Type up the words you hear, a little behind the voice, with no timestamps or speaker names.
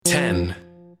10,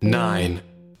 9,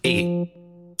 8,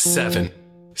 7,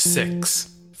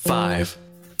 6, 5,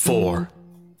 4,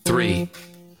 3,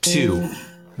 2,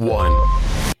 1.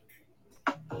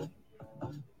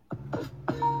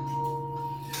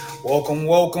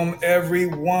 Welcome,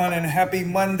 everyone, and happy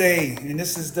Monday. And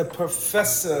this is the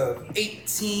Professor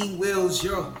 18 Wheels,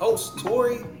 your host,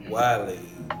 Tori Wiley.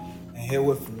 And here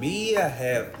with me, I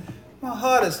have my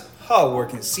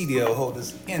hardworking CDL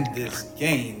holders in this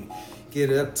game. Get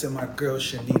it up to my girl,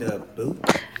 Shanita Boo.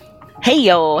 Hey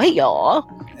y'all.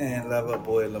 And love our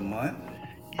boy, Lamont.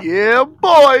 Yeah,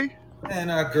 boy. And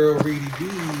our girl, Reedy B,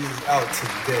 is out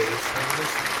today. So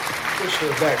let's push her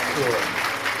back for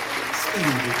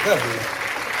speedy recovery,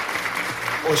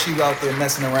 or she out there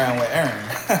messing around with Aaron.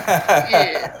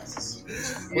 Yes.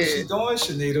 What's she doing,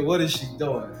 Shanita? What is she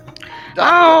doing?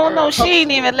 I don't know. She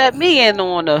ain't even let me in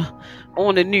on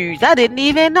the news. I didn't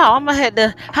even know. I'm gonna have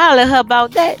to holler at her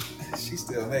about that. She's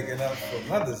still making up for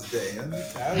Mother's Day.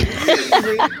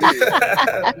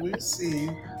 We'll see.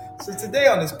 So today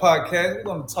on this podcast, we're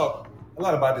going to talk a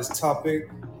lot about this topic.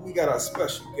 We got our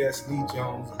special guest, Lee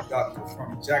Jones and Dr.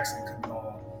 Fronie Jackson, coming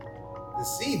on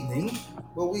this evening,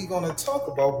 where we're going to talk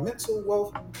about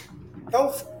mental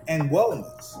health and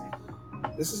wellness.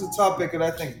 This is a topic that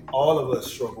I think all of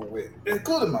us struggle with,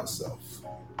 including myself.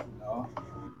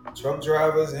 Truck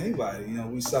drivers, anybody,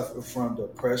 we suffer from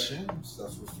depression, we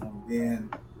suffer from being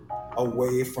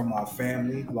away from our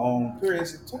family long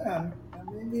periods of time.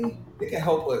 And maybe it can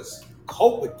help us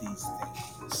cope with these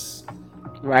things.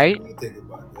 Right? What do you think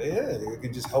about that? Yeah, it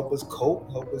can just help us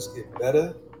cope, help us get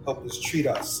better, help us treat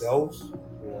ourselves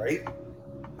right.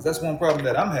 Because that's one problem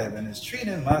that I'm having is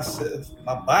treating myself,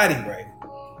 my body right.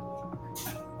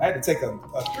 I had to take a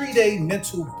 3-day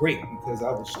mental break because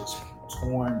I was just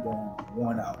torn down,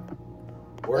 worn out.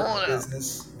 Work,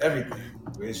 business, everything.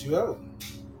 Where's you out?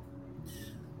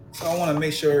 So I want to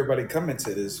make sure everybody come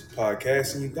into this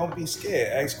podcast and you don't be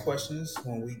scared. Ask questions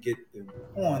when we get them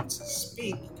on to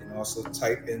speak. You can also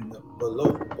type in the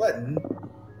below button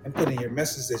and put in your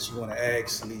message that you want to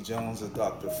ask Lee Jones or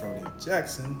Dr. Fronie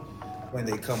Jackson when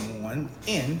they come on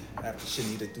in after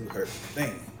Shanita do her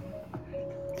thing.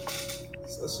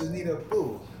 So Shanita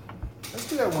Boo, let's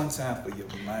do that one time for your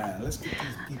mind. Let's get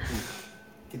these people,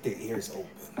 get their ears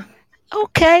open.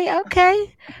 Okay.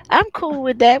 I'm cool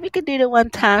with that. We can do the one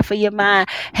time for your mind.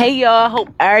 Hey y'all, hope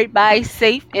everybody's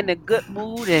safe, in a good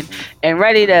mood, and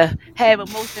ready to have a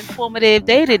most informative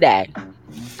day today.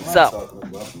 So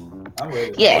I'm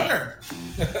ready to learn.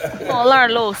 We're gonna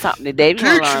learn a little something today.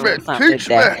 Teach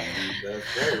me.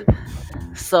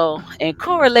 So, in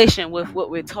correlation with what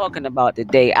we're talking about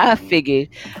today, I figured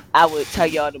I would tell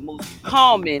y'all the most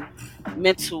common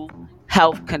mental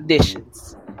health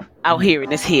conditions out here in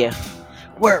this here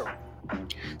world.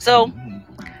 So,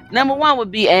 number one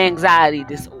would be anxiety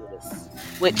disorders,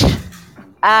 which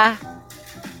I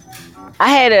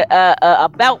had a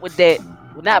bout with that.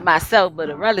 Well, not myself, but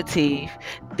a relative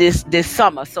this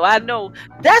summer. So I know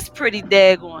that's pretty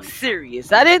daggone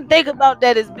serious. I didn't think about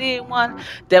that as being one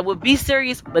that would be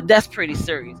serious, but that's pretty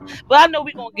serious. But I know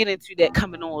we're going to get into that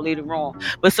coming on later on.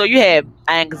 But so you have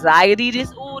anxiety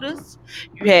disorders,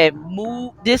 you have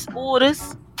mood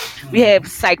disorders, we have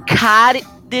psychotic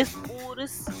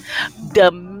disorders,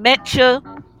 dementia,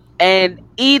 and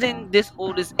eating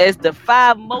disorders as the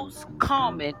 5 most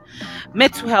common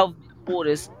mental health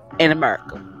disorders in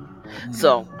America.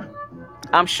 So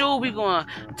I'm sure we're going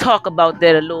to talk about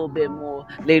that a little bit more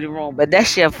later on, but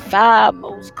that's your 5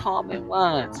 most common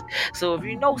ones. So if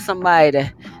you know somebody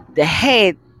that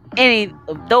had any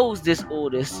of those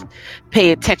disorders,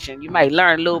 pay attention. You might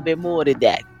learn a little bit more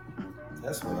today.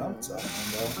 That's what I'm talking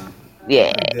about.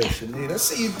 Yeah. Shanita, I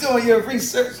see you doing your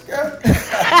research, girl.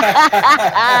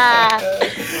 Yeah.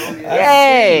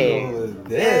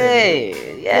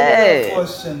 For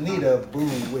Shanita Boo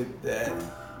with that.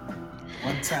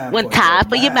 One time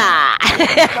for your mind.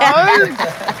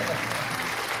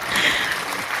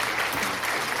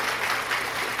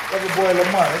 Brother boy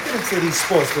Lamont, let's get into these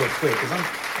sports real quick because I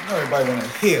know everybody want to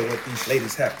hear what these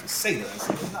ladies have to say to us.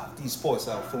 So knock these sports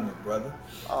out for me, brother.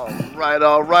 All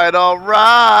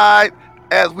right.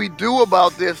 As we do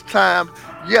about this time,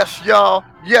 yes, y'all.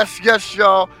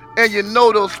 And you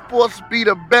know those sports be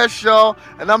the best, y'all.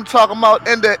 And I'm talking about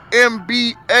in the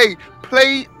NBA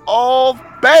playoff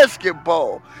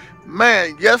basketball.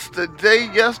 Man, yesterday,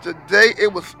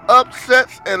 it was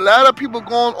upsets and a lot of people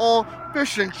going on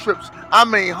fishing trips. I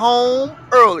mean, home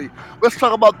early. Let's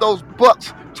talk about those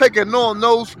Bucks taking on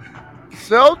those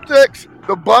Celtics.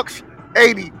 The Bucks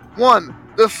 81.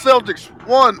 The Celtics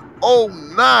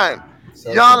 109.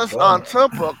 Giannis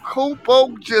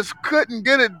Antetokounmpo just couldn't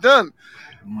get it done.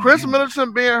 Chris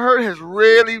Middleton being hurt has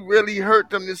really, really hurt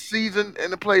them this season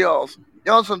in the playoffs.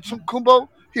 Johnson Kumbo,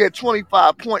 he had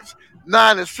 25 points,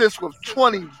 9 assists with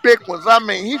 20 big ones. I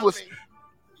mean, he was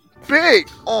big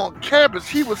on campus.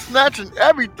 He was snatching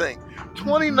everything.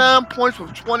 29 points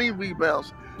with 20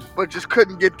 rebounds, but just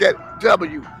couldn't get that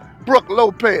W. Brook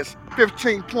Lopez,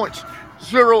 15 points,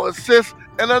 0 assists,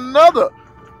 and another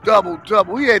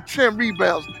double-double. He had 10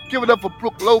 rebounds. Give it up for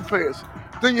Brook Lopez.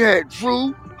 Then you had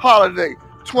Drew Holiday,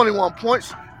 21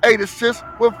 points, 8 assists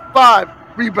with 5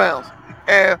 rebounds.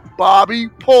 And Bobby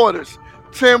Portis,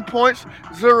 10 points,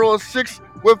 0 assists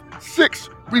with 6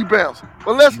 rebounds.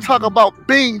 But let's talk about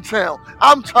Beantown.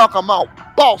 I'm talking about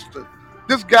Boston.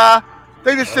 This guy,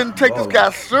 they just didn't take this guy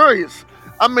serious.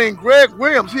 I mean, Greg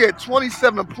Williams, he had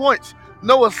 27 points,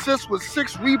 no assists with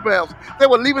 6 rebounds. They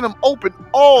were leaving him open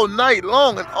all night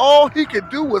long, and all he could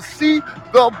do was see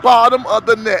the bottom of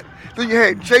the net. Then you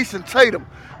had Jason Tatum,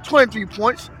 23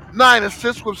 points, 9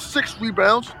 assists with 6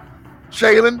 rebounds.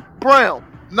 Jaylen Brown,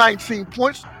 19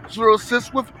 points, 0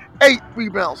 assists with 8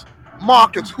 rebounds.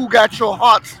 Marcus, who got your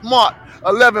heart smart,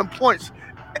 11 points,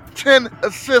 10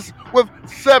 assists with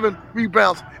 7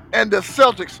 rebounds. And the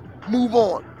Celtics move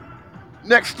on.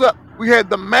 Next up, we had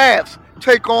the Mavs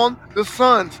take on the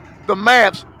Suns. The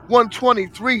Mavs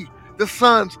 123, the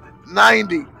Suns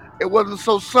 90. It wasn't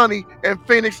so sunny in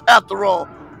Phoenix after all.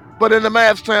 But in the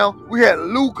Mavs town, we had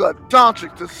Luka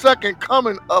Doncic, the second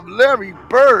coming of Larry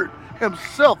Bird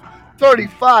himself,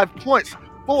 35 points,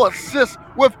 4 assists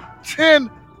with 10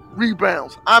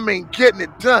 rebounds. I mean, getting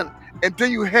it done. And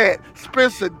then you had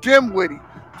Spencer Dinwiddie,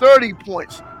 30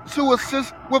 points, 2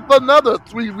 assists with another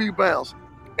 3 rebounds.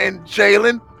 And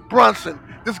Jalen Brunson,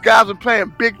 this guy's been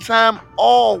playing big time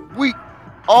all week,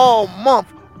 all month,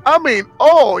 I mean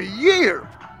all year.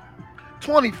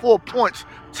 24 points,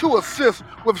 2 assists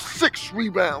with 6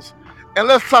 rebounds. And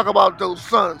let's talk about those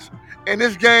Suns. In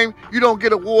this game, you don't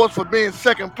get awards for being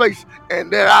second place,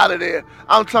 and they're out of there.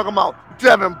 I'm talking about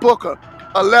Devin Booker,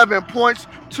 11 points,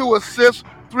 2 assists,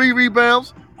 3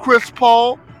 rebounds. Chris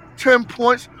Paul, 10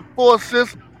 points, 4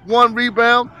 assists, 1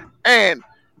 rebound. And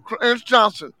Clarence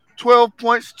Johnson, 12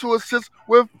 points, 2 assists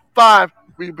with 5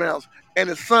 rebounds. And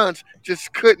the Suns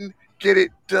just couldn't get it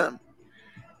done.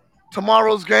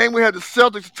 Tomorrow's game, we have the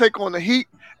Celtics take on the Heat,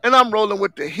 and I'm rolling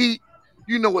with the Heat.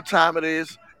 You know what time it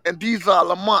is. And these are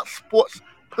Lamont Sports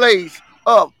Plays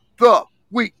of the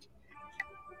Week.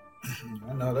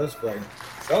 I know that's right.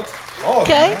 Celtics balling,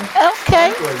 Okay, man.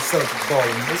 okay. Great Celtics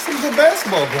balling. There's some good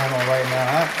basketball going on right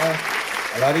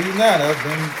now. A lot of you not. I've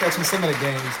been catching some of the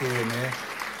games here, man.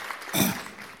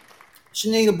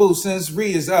 Shanita Boo, since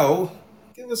Reed is out,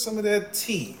 give us some of that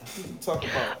tea. We can talk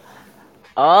about it.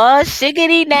 Oh,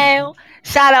 shiggity now.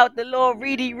 Shout out to Lil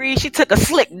Reedy Reed. She took a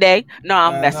slick day. No,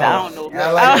 I'm I messing. I know. don't know.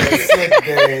 I like that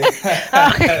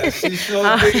slick day. She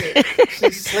sure did.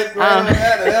 She slipped right on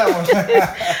out of that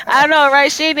one. I know,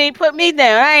 right? She didn't put me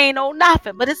down. I ain't know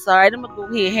nothing, but it's all right. I'm gonna go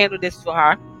ahead and handle this for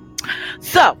her.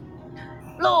 So,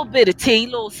 little bit of tea,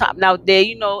 little something out there.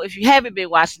 You know, if you haven't been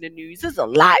watching the news, there's a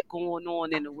lot going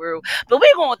on in the world. But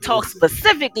we're gonna talk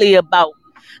specifically about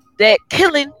that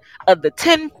killing of the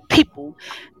 10 people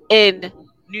in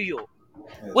New York,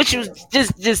 which was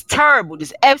just terrible,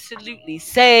 just absolutely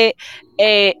sad,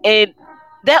 and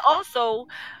that also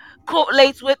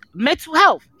correlates with mental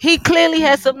health. He clearly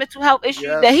has some mental health issues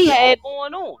that he Yes. had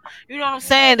going on. You know what I'm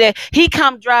saying? That he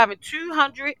come driving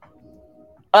 200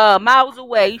 miles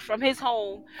away from his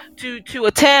home to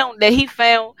a town that he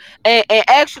found and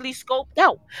actually scoped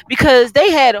out, because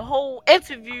they had a whole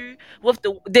interview with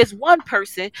this one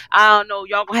person. I don't know,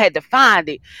 y'all gonna have to find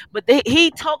it, but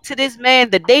he talked to this man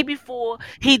the day before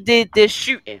he did this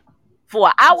shooting for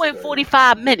an hour and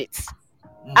 45 minutes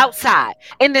outside,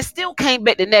 and then still came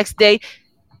back the next day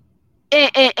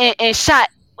and shot.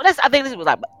 Well, I think this was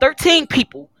like 13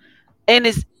 people in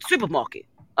this supermarket.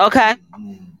 Okay,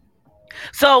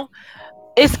 so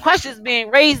it's questions being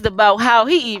raised about how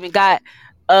he even got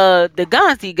the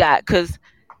guns he got, because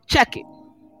check it,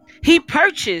 he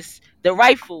purchased the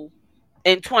rifle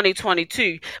in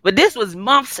 2022, but this was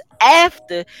months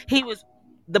after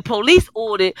the police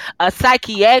ordered a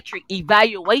psychiatric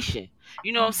evaluation.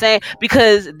 You know what I'm saying?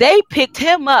 Because they picked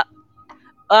him up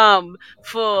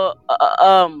for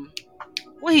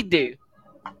what he do.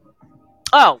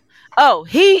 Oh,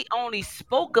 he only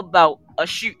spoke about a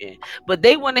shooting, but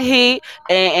they went ahead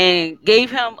and gave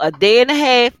him a day and a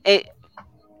half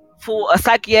for a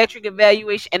psychiatric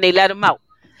evaluation, and they let him out.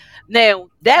 Now,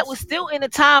 that was still in the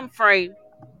time frame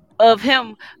of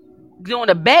him doing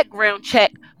a background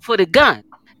check for the gun.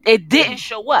 It didn't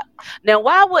show up. Now,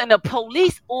 why wouldn't a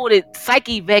police ordered psych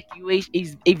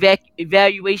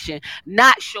evaluation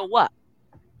not show up?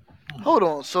 Hold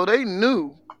on. So they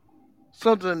knew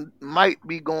something might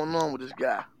be going on with this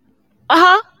guy.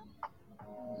 Uh-huh.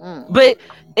 Mm. But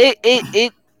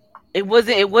it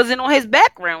wasn't on his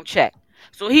background check.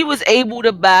 So he was able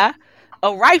to buy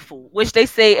a rifle, which they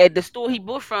say at the store he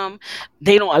bought from,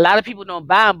 a lot of people don't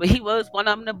buy them, but he was one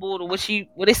of them that bought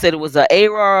what they said it was a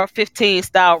AR-15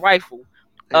 style rifle.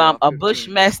 A AR-15.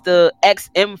 Bushmaster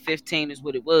XM15 is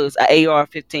what it was, a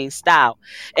AR-15 style.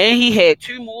 And he had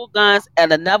 2 more guns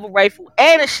and another rifle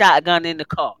and a shotgun in the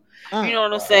car. You know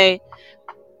what I'm saying?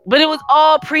 But it was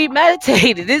all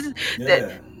premeditated. This is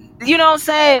Yeah. you know what I'm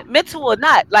saying? Mental or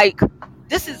not, like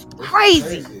this is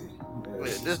crazy.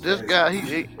 This guy,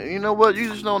 he, you know what? You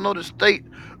just don't know the state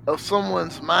of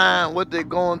someone's mind, what they're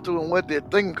going through, and what they're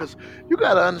thinking. Because you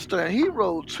gotta understand, he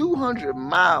rode 200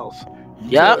 miles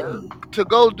Yep. to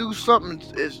go do something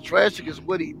as tragic as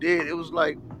what he did. It was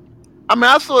like, I mean,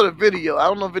 I saw the video. I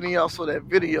don't know if any of y'all saw that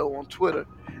video on Twitter.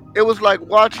 It was like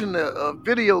watching a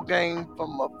video game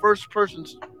from a first-person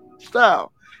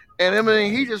style. And I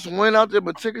mean, he just went out there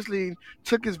meticulously,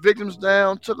 took his victims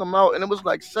down, took them out, and it was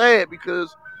like sad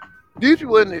because these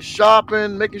people in there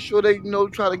shopping, making sure they,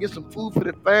 try to get some food for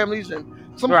their families, and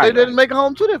they didn't make it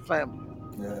home to their family.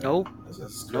 Yeah. Nope. That's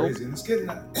just crazy. And it's getting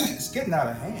out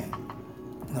of hand.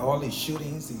 All these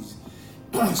shootings, these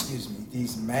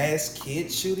these mass kid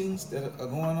shootings that are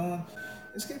going on,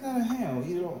 it's getting out of hand.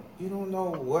 You don't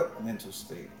know what mental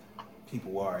state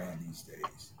people are in these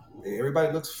days.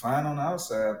 Everybody looks fine on the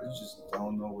outside, but you just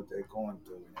don't know what they're going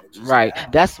through. Right.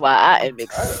 That's why I am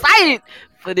excited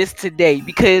for this today,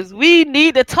 because we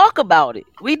need to talk about it.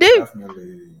 We do.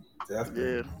 Definitely.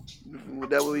 Yeah.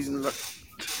 That way we can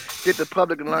get the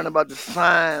public to learn about the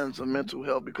signs of mental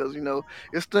health, because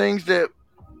it's things that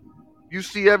you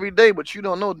see every day, but you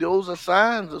don't know those are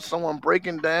signs of someone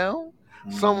breaking down,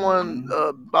 someone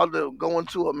about to go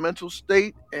into a mental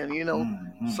state, and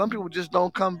some people just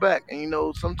don't come back, and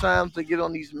sometimes they get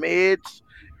on these meds,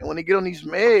 and when they get on these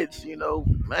meds,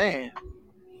 man,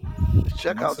 it's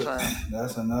checkout time.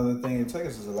 That's another thing in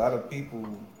Texas. There's a lot of people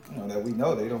that we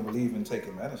know, they don't believe in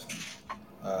taking medicine.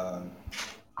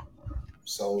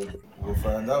 So we'll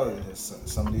find out if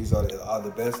some of these are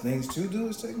the best things to do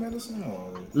is take medicine,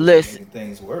 or making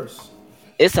things worse.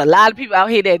 It's a lot of people out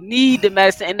here that need the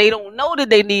medicine and they don't know that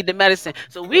they need the medicine.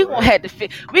 So we gonna have to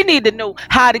we need to know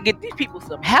how to get these people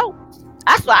some help.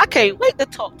 That's why I can't wait to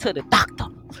talk to the doctor.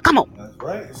 Come on. That's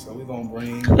right. So we're gonna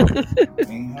bring her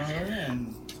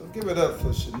in. So give it up for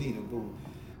Shanita Boo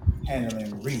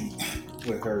handling Reed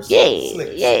with her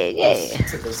slick.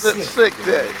 Took a slick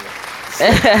day.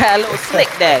 A little slick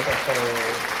day.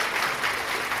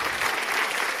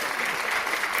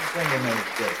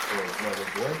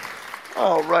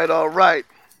 All right.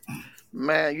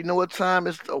 Man, you know what time?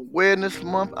 It's Awareness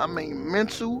Month. I mean,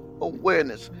 mental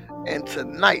awareness. And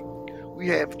tonight, we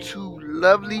have 2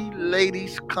 lovely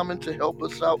ladies coming to help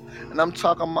us out. And I'm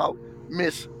talking about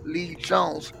Miss Lee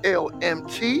Jones,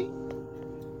 LMT,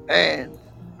 and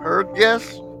her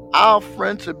guest, our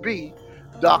friend to be,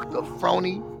 Dr.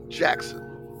 Frony Jackson.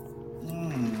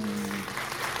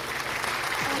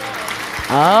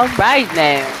 All right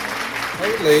now.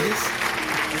 Hey ladies,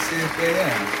 let's see if they're in. I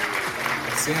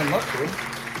see them up there.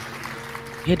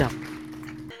 You know.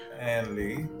 And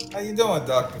Lee, how you doing,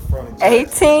 Dr. Frony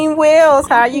Jackson? 18 Wheels,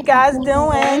 how you guys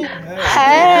doing?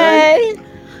 Hey.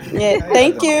 Yeah,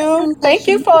 thank you. Thank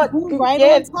you for right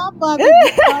on top of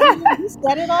it. You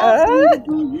said it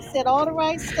all. You said all the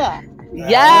right stuff.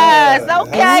 Yes,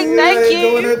 okay, thank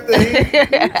you.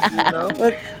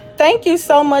 Thank you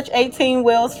so much, 18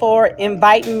 Wheels, for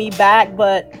inviting me back,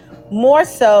 but more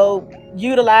so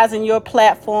utilizing your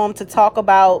platform to talk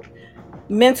about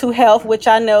mental health, which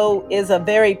I know is a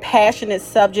very passionate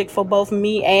subject for both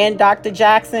me and Dr.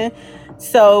 Jackson.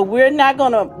 So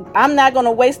I'm not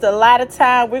gonna waste a lot of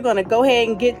time. We're gonna go ahead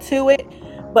and get to it.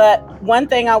 But one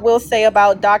thing I will say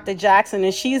about Dr. Jackson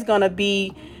is she's gonna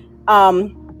be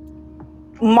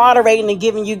moderating and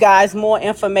giving you guys more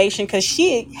information, because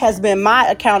she has been my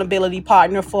accountability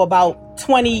partner for about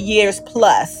 20 years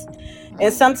plus.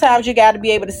 And sometimes you got to be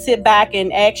able to sit back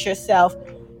and ask yourself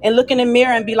and look in the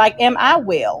mirror and be like, am I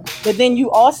well? But then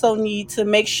you also need to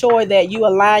make sure that you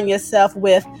align yourself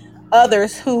with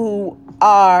others who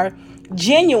are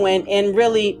genuine and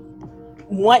really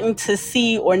wanting to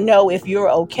see or know if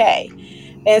you're okay.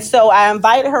 And so I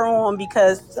invited her on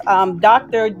because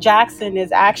Dr. Jackson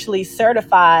is actually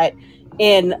certified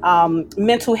in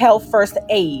mental health first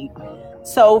aid.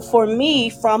 So for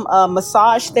me, from a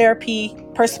massage therapy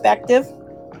perspective,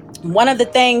 one of the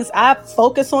things I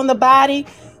focus on the body,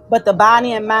 but the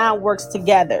body and mind works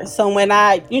together. So when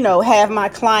I, have my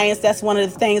clients, that's one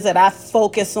of the things that I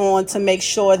focus on to make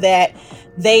sure that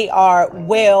they are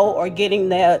well or getting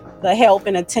the help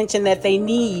and attention that they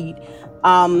need.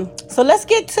 So let's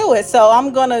get to it. So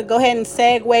I'm going to go ahead and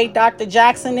segue Dr.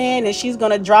 Jackson in, and she's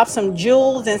going to drop some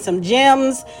jewels and some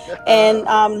gems. And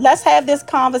let's have this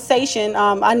conversation.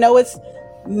 I know it's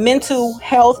Mental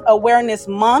Health Awareness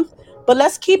Month, but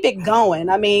let's keep it going.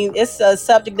 I mean, it's a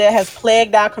subject that has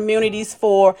plagued our communities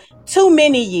for too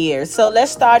many years. So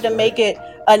let's start to make it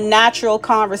a natural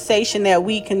conversation that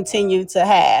we continue to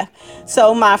have.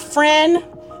 So my friend,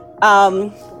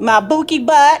 my Bookie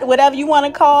butt, whatever you want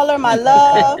to call her, my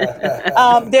love.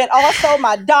 Then also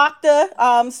my doctor.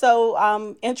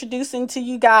 So introducing to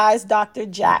you guys Dr.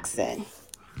 Jackson.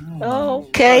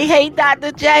 Okay. Hey,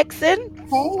 Dr. Jackson.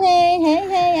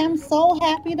 Hey, I'm so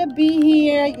happy to be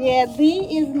here. Yeah,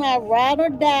 Lee is my ride or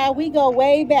die. We go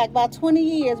way back, about 20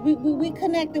 years. We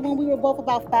connected when we were both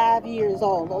about 5 years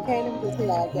old, okay? Let me just say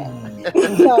like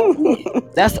that.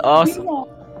 So That's awesome.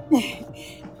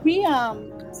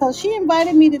 So she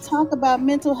invited me to talk about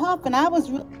mental health, and I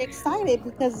was really excited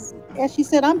because, as she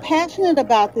said, I'm passionate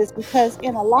about this because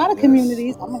in a lot of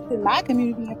communities, I'm going to say my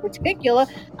community in particular,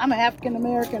 I'm an African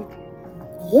American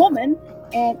woman,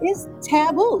 and it's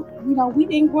taboo. We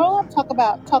didn't grow up talking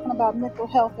about mental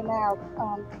health in our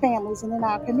families and in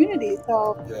our communities.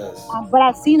 So, but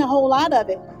I've seen a whole lot of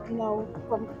it.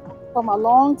 From a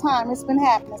long time, it's been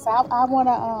happening. So I want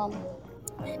to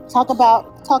talk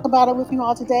about it with you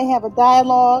all today. Have a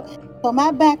dialogue. So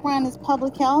my background is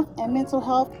public health, and mental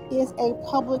health is a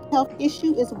public health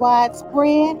issue. It's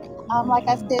widespread. Like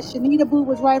I said, Shanita Boo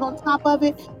was right on top of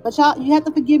it. But y'all, you have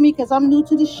to forgive me because I'm new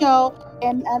to the show.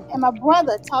 And my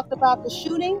brother talked about the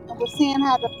shooting and was saying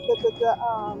how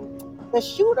the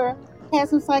shooter has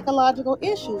some psychological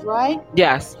issues, right?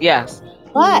 Yes.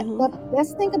 But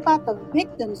let's think about the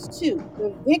victims too.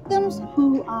 The victims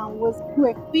who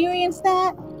experienced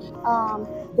that,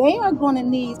 they are going to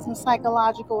need some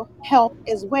psychological help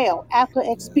as well after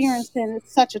experiencing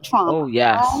such a trauma. Oh,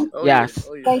 yes. Right? Yes.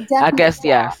 They definitely I guess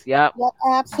yes. Yep. Yep,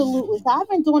 absolutely. So I've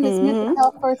been doing this mental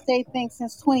health first aid thing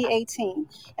since 2018.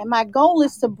 And my goal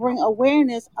is to bring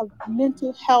awareness of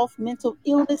mental health, mental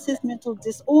illnesses, mental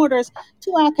disorders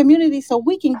to our community so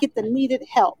we can get the needed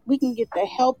help. We can get the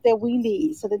help that we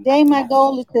need. So today my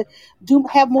goal is to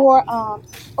have more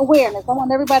awareness. I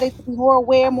want everybody to be more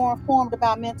aware, more informed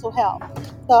about mental health.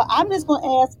 So I'm just going to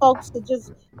ask folks to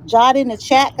just jot in the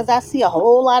chat because I see a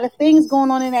whole lot of things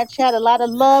going on in that chat, a lot of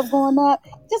love going up.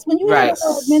 Just when you hear the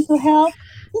word mental health,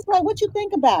 just like what you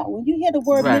think about. When you hear the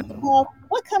word mental health,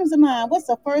 what comes to mind? What's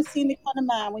the first thing that comes to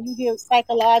mind when you hear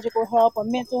psychological help or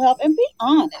mental health? And be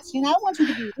honest. I want you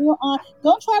to be real honest.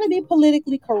 Don't try to be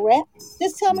politically correct.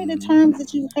 Just tell me the terms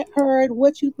that you heard,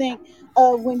 what you think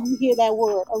when you hear that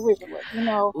word originally.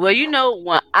 Well,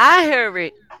 when I heard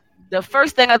it, the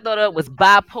first thing I thought of was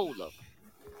bipolar.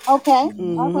 Okay.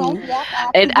 All right.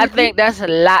 Yeah. And I think that's a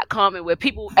lot common where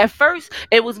people at first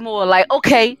it was more like,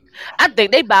 okay, I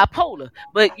think they bipolar,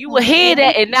 but you would hear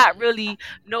that and not really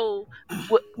know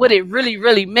what it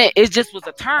really meant. It just was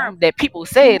a term that people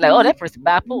said like, oh, that person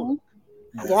bipolar.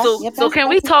 So can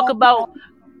we talk about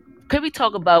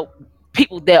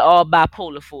people that are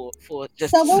bipolar for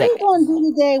just a second? So what we're going to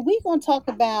do today, we're going to talk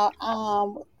about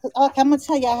I'm going to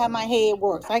tell y'all how my head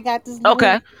works. I got this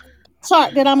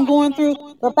chart that I'm going through,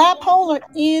 but bipolar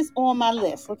is on my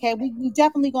list. Okay, we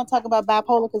definitely going to talk about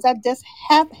bipolar because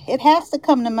it has to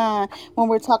come to mind when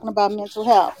we're talking about mental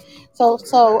health. So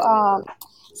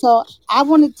I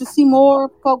wanted to see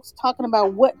more folks talking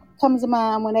about what comes to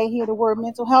mind when they hear the word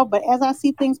mental health. But as I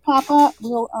see things pop up,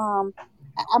 I'm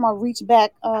gonna reach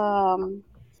back.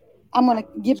 I'm going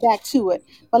to get back to it.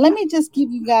 But let me just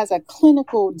give you guys a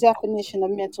clinical definition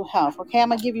of mental health. Okay, I'm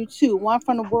going to give you two, one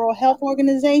from the World Health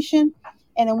Organization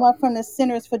and then one from the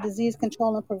Centers for Disease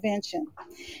Control and Prevention.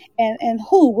 And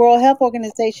World Health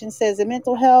Organization says that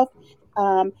mental health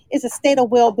is a state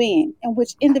of well-being in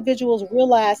which individuals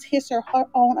realize his or her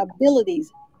own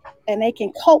abilities and they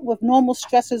can cope with normal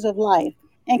stresses of life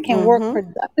and can work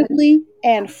productively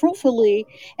and fruitfully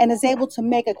and is able to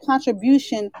make a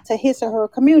contribution to his or her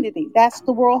community. That's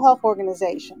the World Health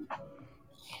Organization.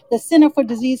 The Center for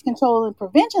Disease Control and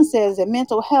Prevention says that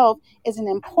mental health is an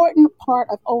important part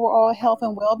of overall health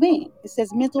and well-being. It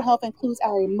says mental health includes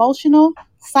our emotional,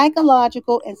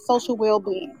 psychological, and social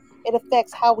well-being. It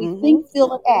affects how we think,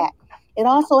 feel, and act. It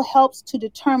also helps to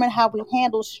determine how we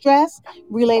handle stress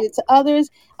related to others.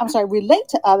 Relate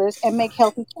to others and make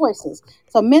healthy choices.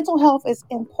 So mental health is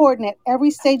important at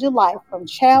every stage of life, from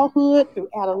childhood through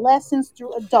adolescence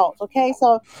through adults. Okay,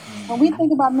 so when we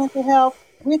think about mental health,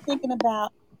 we're thinking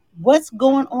about what's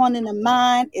going on in the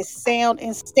mind is sound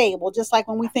and stable. Just like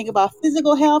when we think about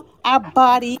physical health, our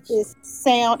body is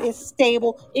sound, is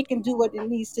stable. It can do what it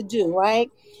needs to do, right?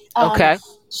 Okay.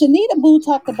 Shanita Boo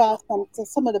talked about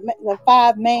some of the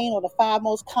five main or the five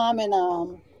most common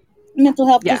mental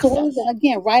health Yes. disorders. And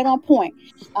again, right on point.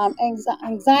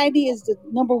 Anxiety is the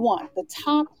number one, the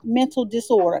top mental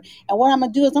disorder. And what I'm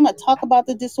going to do is I'm going to talk about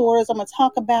the disorders. I'm going to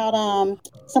talk about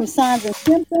some signs and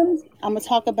symptoms. I'm going to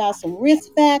talk about some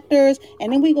risk factors.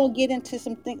 And then we're going to get into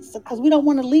some things because we don't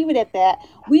want to leave it at that.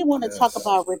 We want to talk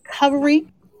about recovery,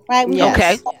 right? We want to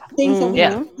Okay. talk about things that we Yeah.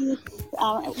 can do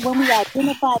when we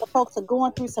identify the folks are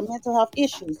going through some mental health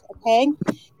issues, okay?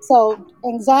 So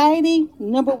anxiety,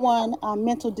 number one,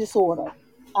 mental disorder.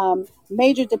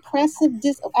 Major depressive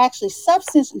actually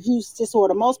substance use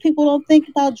disorder. Most people don't think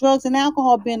about drugs and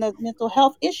alcohol being a mental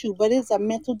health issue, but it's a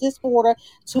mental disorder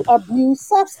to abuse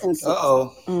substances.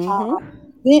 Uh-oh.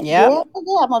 Yeah,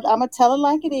 I'm gonna tell it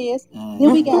like it is.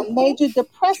 Then we got major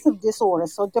depressive disorder.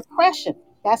 So depression.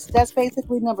 That's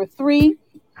basically number three.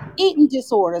 Eating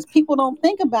disorders. People don't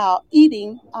think about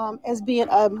eating as being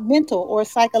a mental or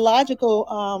psychological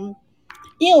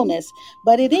illness,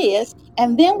 but it is.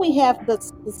 And then we have the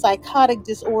psychotic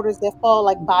disorders that fall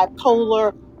like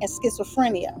bipolar and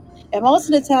schizophrenia. And most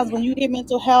of the times when you hear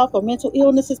mental health or mental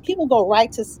illnesses, people go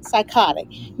right to psychotic.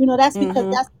 That's because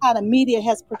that's how the media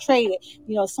has portrayed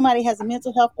it. Somebody has a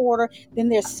mental health order, then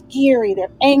they're scary,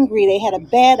 they're angry, they had a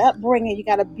bad upbringing, you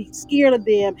got to be scared of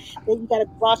them, then you got to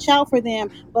watch out for them.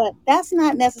 But that's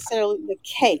not necessarily the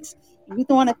case. We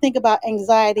want to think about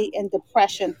anxiety and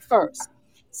depression first.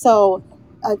 So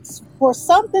for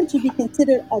something to be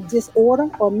considered a disorder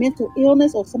or mental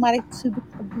illness, or somebody to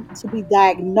be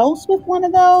diagnosed with one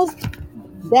of those,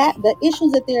 that the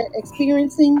issues that they're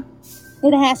experiencing,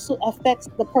 it has to affect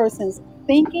the person's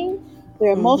thinking,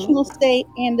 their emotional state,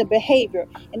 and the behavior.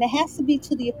 And it has to be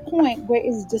to the point where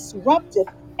it's disruptive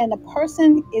and the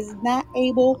person is not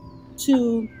able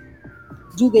to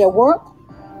do their work,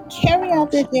 carry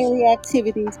out their daily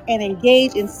activities, and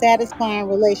engage in satisfying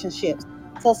relationships.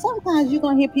 So sometimes you're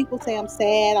gonna hear people say, "I'm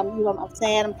sad. I'm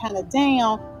sad. I'm kind of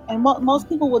down," and most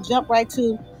people will jump right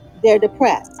to they're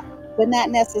depressed, but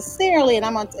not necessarily. And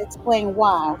I'm going to explain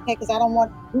why. Okay, because I don't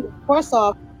want. First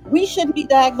off, we shouldn't be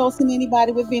diagnosing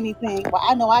anybody with anything. Well,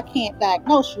 I know I can't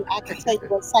diagnose you. I can tell you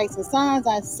what sights and signs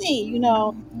I see,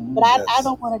 but I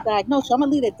don't want to diagnose you. I'm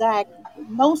gonna leave the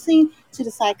diagnosing to the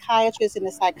psychiatrist and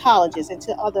the psychologist and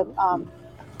to other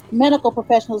medical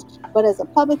professionals. But as a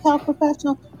public health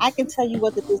professional, I can tell you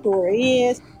what the disorder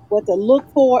is, what to look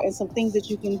for, and some things that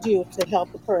you can do to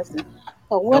help the person.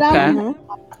 So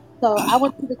so I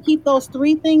want you to keep those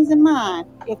three things in mind.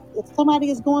 If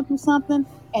somebody is going through something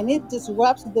and it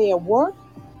disrupts their work,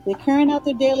 they're carrying out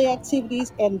their daily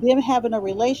activities, and them having a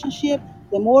relationship,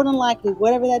 then more than likely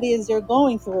whatever that is they're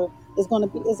going through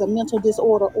is a mental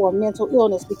disorder or a mental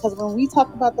illness. Because when we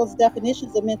talked about those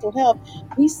definitions of mental health,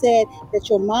 we said that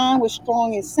your mind was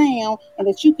strong and sound and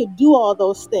that you could do all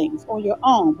those things on your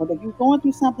own. But if you're going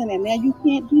through something and now you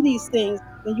can't do these things,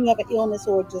 then you have an illness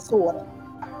or a disorder.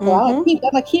 So I'm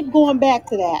gonna keep going back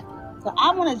to that. So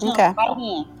I'm gonna jump right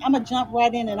in. I'm gonna jump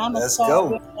right in, and I'm gonna start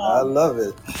with. I love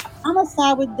it. I'm gonna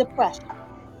start with depression.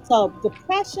 So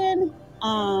depression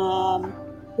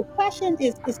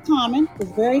is common.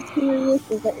 It's very serious.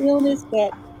 It's an illness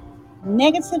that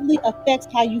negatively affects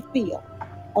how you feel.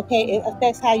 Okay, it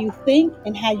affects how you think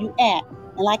and how you act.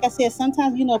 And like I said,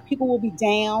 sometimes people will be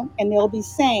down and they'll be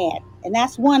sad, and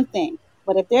that's one thing.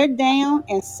 But if they're down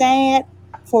and sad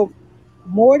for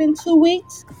more than 2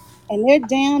 weeks, and they're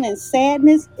down and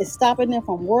sadness is stopping them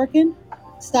from working,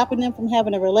 stopping them from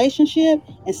having a relationship,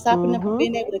 and stopping them from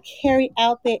being able to carry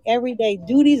out their everyday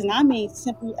duties. And I mean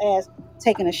simple as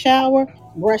taking a shower,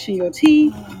 brushing your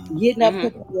teeth, getting up,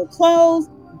 putting on your clothes,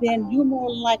 then you're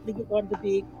more likely going to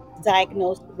be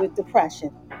diagnosed with depression.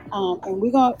 And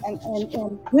we're going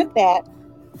and with that,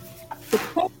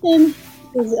 depression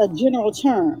is a general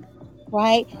term,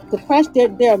 right?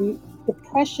 Depression,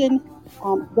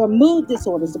 they're mood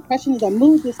disorders. Depression is a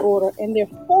mood disorder, and there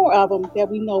are four of them that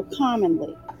we know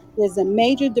commonly. There's a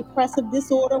major depressive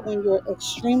disorder when you're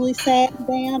extremely sad and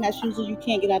down. That's usually you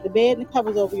can't get out of bed and the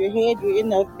covers over your head. You're in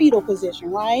the fetal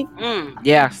position, right?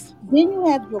 Yes. Then you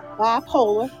have your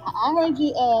bipolar. I heard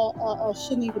you,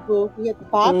 Shanita Boo. We have the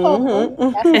bipolar.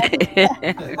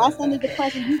 That's under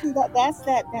depression. Usually that's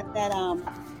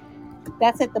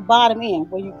That's at the bottom end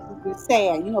where you're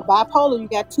sad. You know, bipolar, you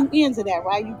got two ends of that,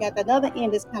 right? You got that other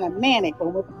end that's kind of manic, but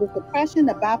with depression,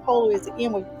 the bipolar is the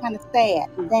end where you're kind of sad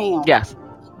and down. Yes.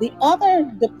 The other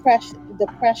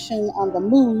depression on the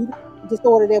mood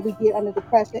disorder that we get under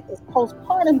depression is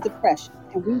postpartum depression.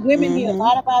 And we women hear a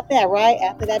lot about that, right?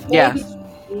 After that baby, Yes.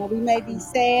 you know, we may be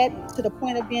sad to the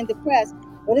point of being depressed.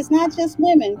 But it's not just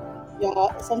women,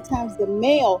 y'all. Sometimes the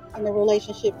male in the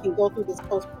relationship can go through this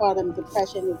postpartum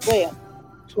depression as well.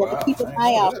 You have to Wow, keep an I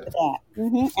eye didn't know out for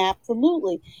that.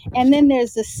 Absolutely. And then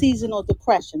there's the seasonal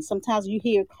depression. Sometimes you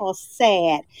hear it called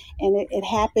sad, and it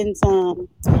happens when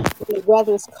the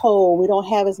weather's cold. We don't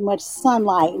have as much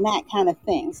sunlight and that kind of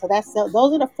thing. So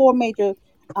those are the four major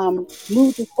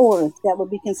mood disorders that would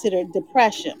be considered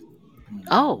depression.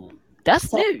 Oh, that's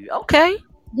So new. Okay.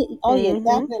 oh yeah,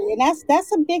 definitely, and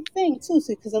that's a big thing too.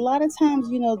 Because a lot of times,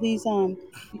 you know, these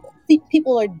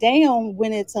people are down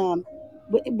when it's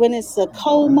the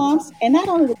cold months, and not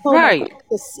only the cold months, Right.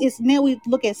 it's now we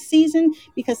look at season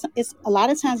because it's a lot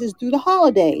of times it's through the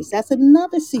holidays. That's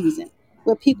another season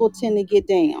where people tend to get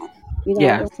down. You know,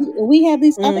 Yes. and we have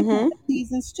these other kind of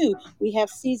seasons too. We have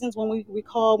seasons when we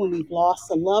recall when we've lost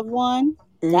a loved one.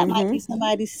 That might be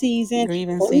somebody's season.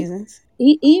 Grieving Or seasons.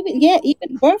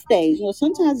 even birthdays. You know,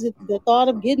 sometimes the thought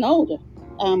of getting older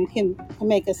can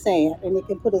make us sad, and it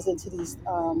can put us into these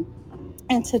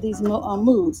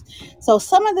moods. So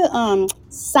some of the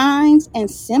signs and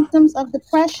symptoms of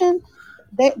depression,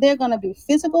 they're going to be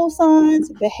physical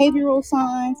signs, behavioral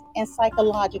signs, and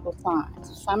psychological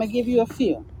signs. So I'm going to give you a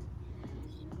few.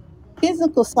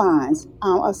 Physical signs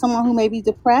of someone who may be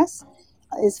depressed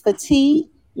is fatigue,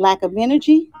 lack of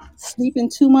energy, sleeping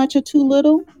too much or too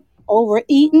little,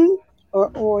 overeating,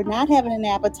 or not having an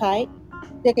appetite.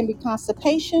 There can be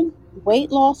constipation,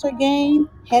 weight loss or gain,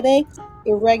 headaches,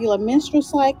 irregular menstrual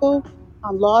cycle,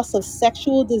 loss of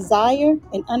sexual desire,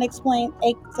 and unexplained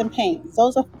aches and pains.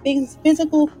 Those are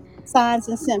physical signs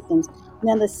and symptoms.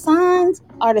 Now, the signs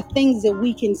are the things that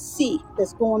we can see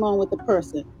that's going on with the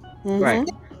person. Right.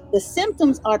 The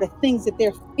symptoms are the things that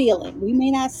they're feeling. We may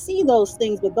not see those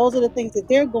things, but those are the things that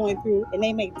they're going through, and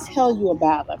they may tell you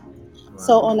about them.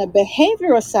 So, on the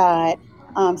behavioral side,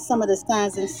 some of the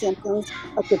signs and symptoms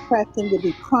of depression would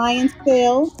be crying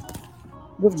spells,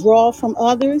 withdrawal from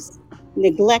others,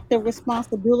 neglect of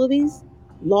responsibilities,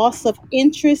 loss of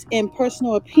interest in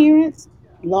personal appearance,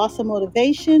 loss of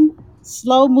motivation,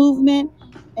 slow movement,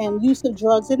 and use of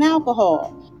drugs and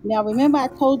alcohol. Now, remember, I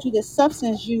told you that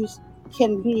substance use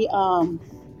can be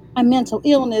a mental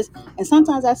illness, and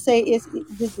sometimes I say, is it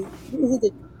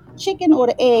the chicken or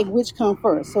the egg which come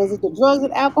first? So is it the drugs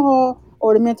and alcohol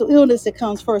or the mental illness that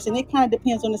comes first? And it kind of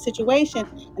depends on the situation.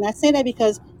 And I say that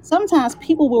because sometimes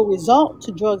people will resort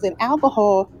to drugs and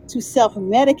alcohol to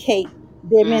self-medicate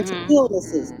their mental Mm-hmm.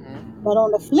 illnesses. But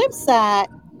on the flip side,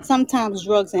 sometimes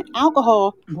drugs and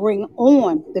alcohol bring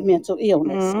on the mental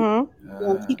illness. You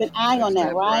want to keep an eye Fix on that,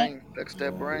 that right? brain. Fix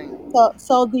that brain.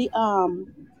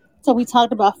 So we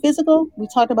talked about physical, we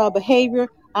talked about behavior.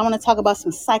 I want to talk about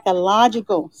some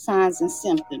psychological signs and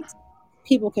symptoms.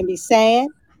 People can be sad,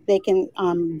 they can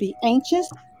be anxious,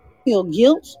 feel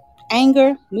guilt,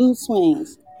 anger, mood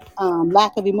swings,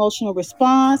 lack of emotional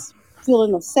response,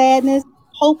 feeling of sadness,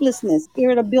 hopelessness,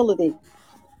 irritability,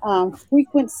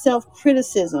 frequent self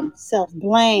criticism, self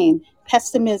blame,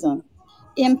 pessimism,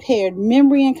 impaired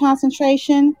memory and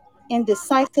concentration,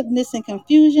 indecisiveness and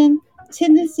confusion,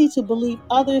 tendency to believe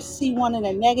others see one in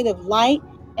a negative light,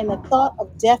 and the thought of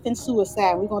death and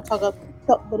suicide. We're going to talk about,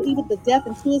 but even the death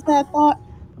and suicide thought,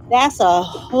 that's a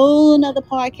whole nother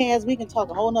podcast. We can talk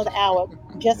a whole nother hour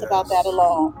just about that Yes.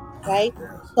 alone, right? Yes.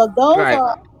 So those Right.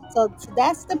 are so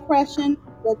that's depression.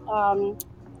 That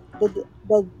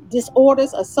the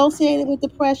disorders associated with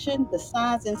depression, the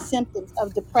signs and symptoms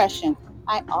of depression.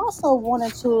 I also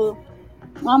wanted to,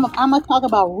 I'm going to talk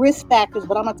about risk factors,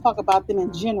 but I'm going to talk about them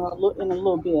in general in a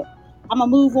little bit. I'm going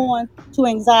to move on to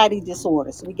anxiety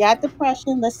disorders. So we got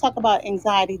depression. Let's talk about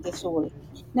anxiety disorders.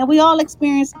 Now, we all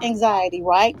experience anxiety,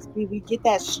 right? We get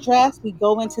that stress. We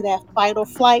go into that fight or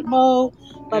flight mode.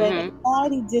 But an Mm-hmm.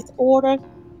 anxiety disorder,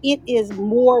 it is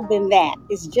more than that.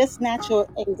 It's just natural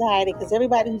anxiety because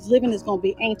everybody who's living is going to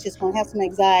be anxious, going to have some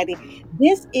anxiety.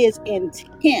 This is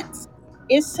intense.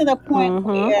 It's to the point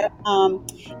where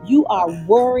you are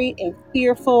worried and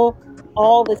fearful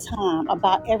all the time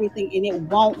about everything, and it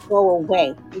won't go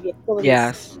away. And you're feeling this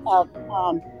Yes. sense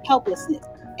of helplessness.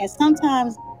 And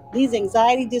sometimes these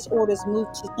anxiety disorders move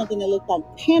to something that looks like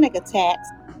panic attacks,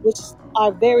 which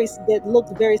that look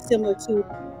very similar to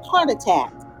heart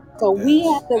attacks. So Yes. we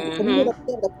Mm-hmm.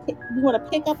 want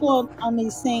to pick up on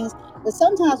these things, but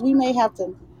sometimes we may have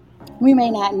to We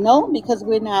may not know because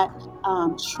we're not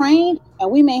trained,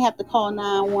 and we may have to call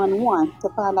 911 to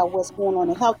find out what's going on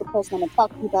and help the person. I'm going to talk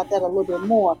to you about that a little bit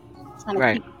more, trying to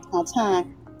Right. keep my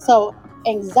time. So,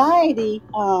 anxiety,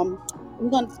 we're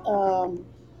going to,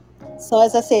 so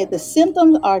as I said, the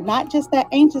symptoms are not just that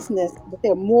anxiousness, but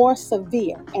they're more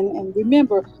severe. And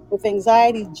remember, with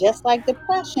anxiety, just like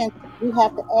depression, we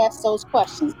have to ask those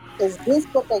questions. Is this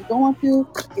what they're going through?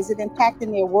 Is it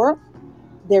impacting their work,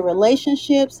 their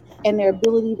relationships, and their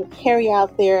ability to carry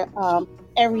out their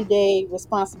everyday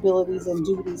responsibilities and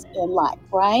duties in life,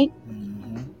 right?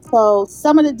 Mm-hmm. So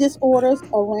some of the disorders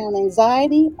around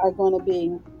anxiety are going to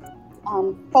be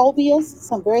phobias.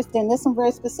 Then there's some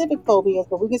very specific phobias,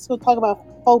 but we're just going to talk about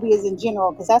phobias in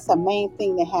general because that's the main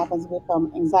thing that happens with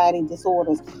anxiety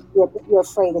disorders. You're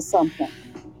afraid of something.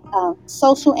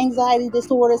 Social anxiety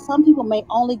disorders. Some people may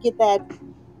only get that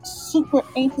super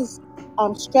anxious,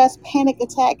 stress, panic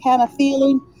attack kind of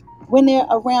feeling when they're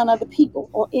around other people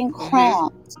or in Mhm.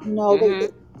 crowds. You know, Mhm.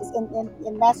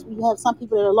 and that's when you have some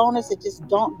people that are loners that just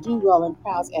don't do well in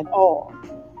crowds at all.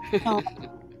 Um, Yes.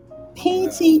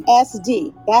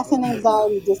 PTSD, that's an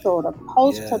anxiety disorder.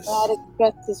 Post Yes. traumatic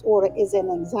stress disorder is an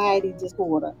anxiety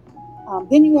disorder.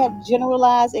 Then you have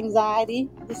generalized anxiety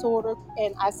disorders,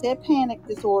 and I said panic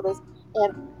disorders,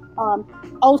 and um,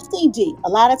 OCD. A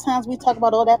lot of times we talk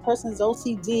about, oh, that person's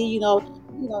OCD,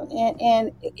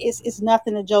 and it's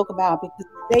nothing to joke about because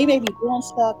they may be doing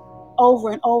stuff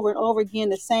over and over and over again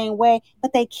the same way,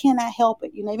 but they cannot help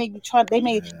it. They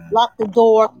may Yeah. lock the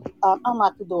door,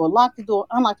 unlock the door, lock the door,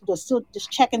 unlock the door, still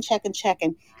just checking,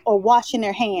 or washing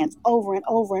their hands over and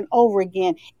over and over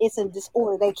again. It's a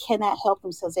disorder. They cannot help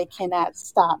themselves. They cannot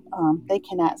stop. They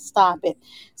cannot stop it.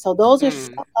 So those are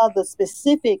Mm. some of the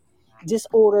specific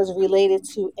disorders related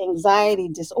to anxiety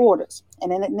disorders.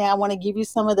 And then now I want to give you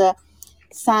some of the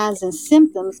signs and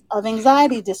symptoms of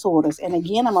anxiety disorders. And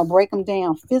again, I'm gonna break them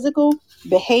down: physical,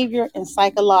 behavior, and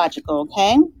psychological.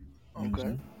 Okay. Okay.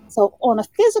 Mm-hmm. So on a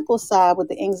physical side with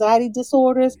the anxiety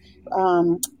disorders,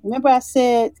 remember I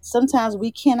said sometimes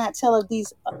we cannot tell if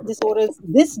these disorders,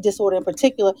 this disorder in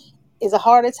particular, is a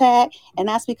heart attack, and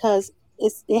that's because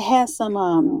it has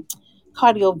some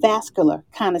cardiovascular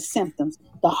kind of symptoms.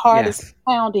 The heart is Yes.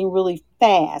 pounding really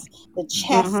fast. The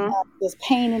chest, Mhm. there's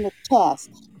pain in the chest.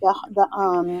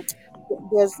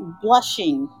 There's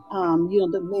blushing.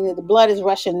 Meaning the blood is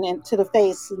rushing into the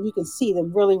face, and you can see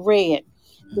them really red.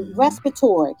 The Mm-hmm.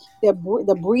 respiratory,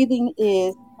 the breathing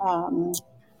is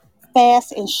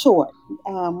fast and short.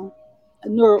 Um,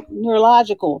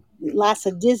 Neurological, lots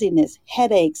of dizziness,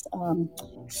 headaches,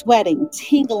 sweating,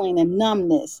 tingling, and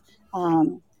numbness.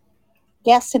 Um,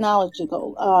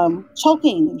 Gastroenterological,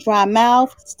 choking, dry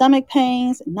mouth, stomach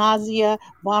pains, nausea,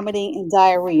 vomiting, and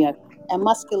diarrhea. And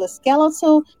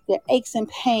musculoskeletal, there are aches and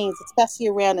pains, especially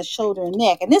around the shoulder and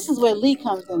neck. And this is where Lee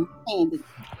comes in handy.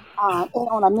 And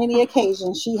on a many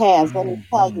occasions, she has, let me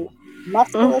tell Mm-hmm. you,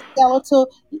 Mm. musculoskeletal,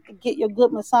 get your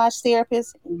good massage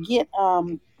therapist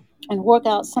and and work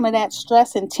out some of that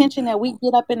stress and tension that we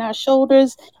get up in our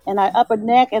shoulders and our upper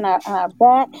neck and our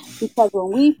back. Because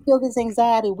when we feel this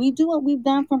anxiety, we do what we've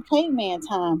done from caveman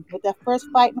time with that first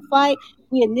fight and flight.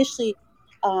 We initially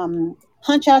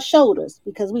hunch our shoulders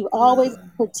because we've always Yeah.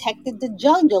 protected the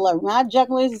jugular. When our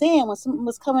jugular is in, when something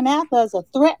was coming after us, a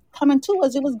threat coming to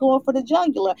us, it was going for the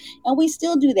jugular. And we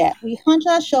still do that. We hunch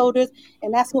our shoulders,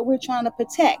 and that's what we're trying to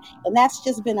protect. And that's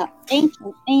just been an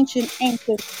ancient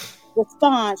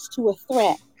response to a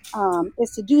threat,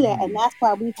 is to do that. And that's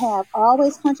why we have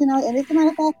always hunching out. And as a matter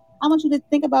of fact, I want you to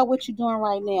think about what you're doing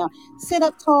right now. Sit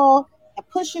up tall and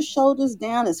push your shoulders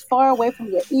down as far away from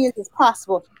your ears as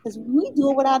possible, because we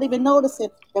do it without even noticing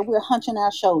that we're hunching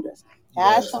our shoulders.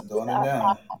 Our Yes, I'm shoulders throwing it are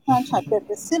down. hunch.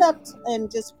 But sit up and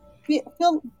just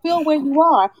feel where you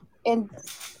are, and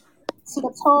sit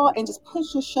up tall and just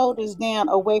push your shoulders down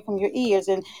away from your ears,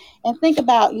 and think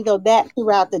about that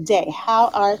throughout the day.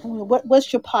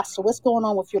 What's your posture? What's going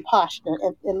on with your posture?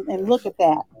 And look at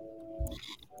that.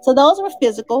 So those are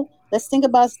physical. Let's think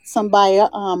about some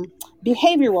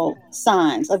behavioral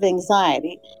signs of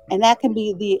anxiety, and that can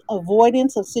be the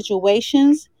avoidance of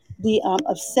situations, the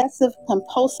obsessive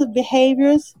compulsive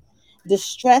behaviors,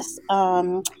 distress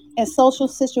in social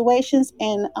situations,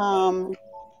 and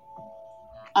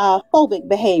phobic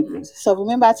behaviors. So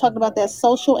remember, I talked about that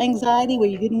social anxiety where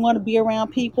you didn't want to be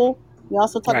around people. We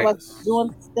also talk Right. about Yes.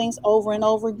 doing things over and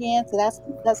over again. So that's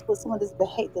what some of this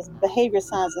behavior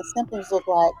signs and symptoms look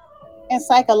like. And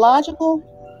psychological,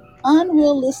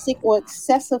 unrealistic or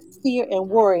excessive fear and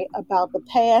worry about the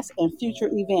past and future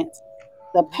events.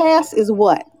 The past is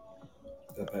what?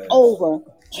 The past. Over.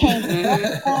 Can't do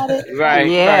nothing about it. Right,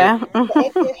 Yeah.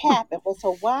 It happened. But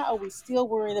so why are we still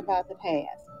worrying about the past?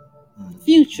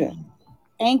 Future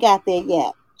ain't got there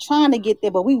yet. Trying to get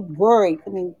there, but we worried. I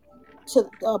mean,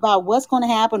 about what's going to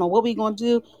happen or what we're going to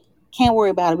do. Can't worry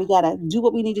about it. We got to do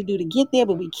what we need to do to get there,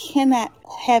 but we cannot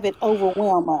have it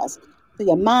overwhelm us. So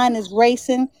your mind is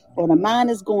racing or the mind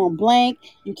is going blank.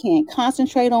 You can't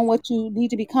concentrate on what you need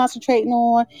to be concentrating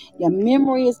on. Your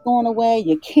memory is going away.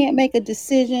 You can't make a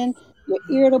decision. You're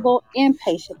irritable,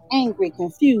 impatient, angry,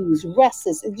 confused,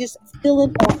 restless, and just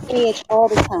feeling on edge all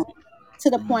the time to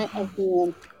the point of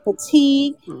being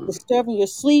fatigued, disturbing your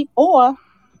sleep, or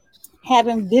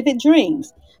having vivid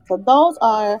dreams. So those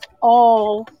are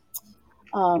all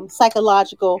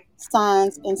psychological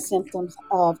signs and symptoms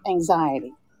of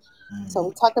anxiety. So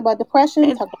we talked about depression, we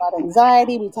And talked about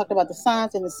anxiety, we talked about the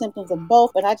signs and the symptoms of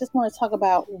both, but I just want to talk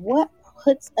about what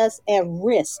puts us at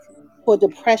risk for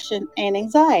depression and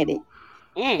anxiety.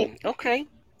 Okay.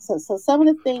 So some of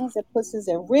the things that puts us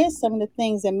at risk, some of the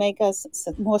things that make us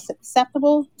more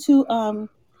susceptible to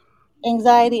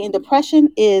anxiety and depression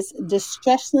is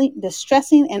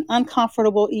distressing and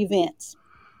uncomfortable events.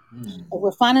 If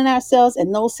we're finding ourselves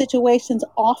in those situations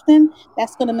often,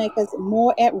 that's going to make us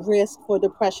more at risk for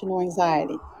depression or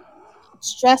anxiety.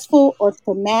 Stressful or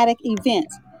traumatic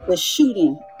events, the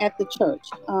shooting at the church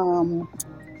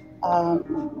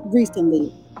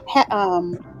recently.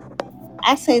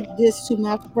 I say this to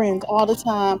my friends all the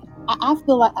time. I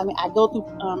feel like, I mean, I go through,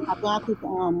 I've gone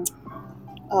through,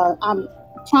 I'm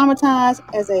traumatized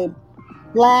as a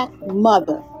Black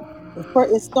mother.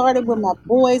 It started when my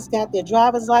boys got their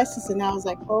driver's license, and I was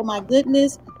like, oh my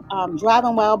goodness,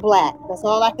 driving while Black. That's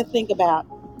all I could think about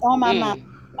on my mind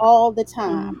all the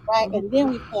time, right? And then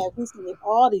we've had recently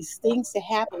all these things to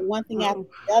happen, one thing after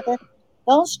the other.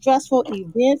 Those stressful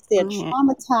events, they're yeah.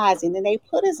 traumatizing and they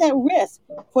put us at risk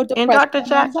for And depression Dr. and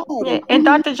Yeah, anxiety. and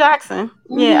Dr. Jackson.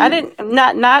 Yeah, I Hmm. didn't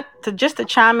not to just to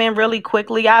chime in really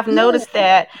quickly. I've Yeah. noticed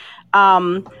that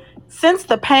um since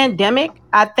the pandemic,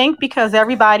 I think because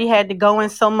everybody had to go in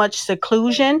so much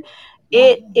seclusion,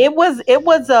 it was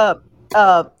a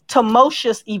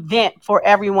tumultuous event for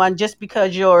everyone just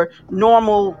because your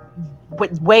normal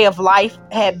way of life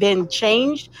had been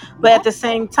changed. But at Yep. the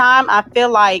same time, I feel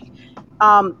like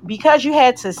because you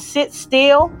had to sit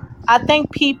still, I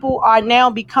think people are now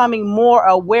becoming more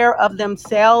aware of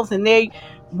themselves and they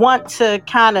want to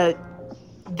kind of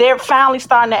they're finally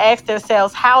starting to ask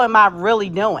themselves, how am I really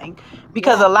doing?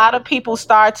 Because Yeah. a lot of people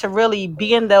start to really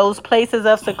be in those places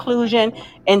of seclusion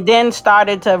and then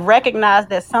started to recognize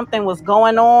that something was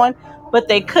going on, but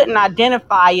they couldn't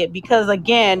identify it because,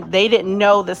 again, they didn't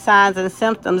know the signs and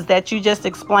symptoms that you just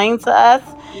explained to us.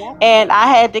 Yep. And I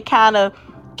had to kind of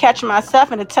catch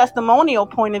myself in a testimonial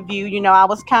point of view. I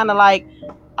was kind of like,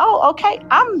 oh, okay,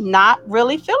 I'm not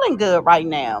really feeling good right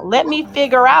now. Let me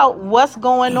figure out what's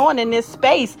going on in this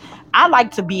space. I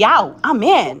like to be out. I'm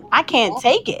in. I can't Yep.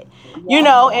 take it. Yep.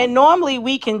 And normally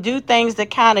we can do things to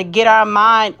kind of get our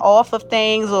mind off of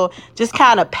things or just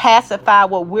kind of pacify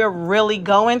what we're really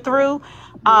going through.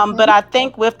 But Hmm. I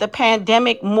think with the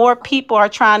pandemic, more people are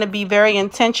trying to be very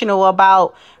intentional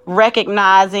about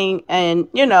recognizing and,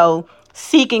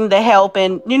 seeking the help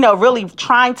and, really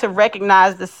trying to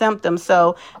recognize the symptoms.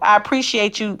 So I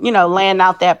appreciate you, laying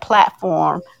out that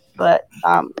platform. But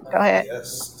go ahead.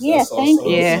 Yes, Yeah, that's thank also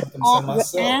the you. Yeah. symptoms in You're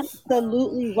myself.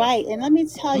 absolutely right. And let me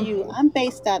tell you, I'm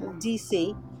based out of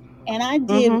DC, and I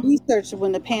did Mm-hmm. research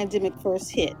when the pandemic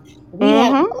first hit. We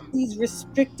had Mm-hmm. all these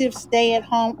restrictive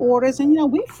stay-at-home orders, and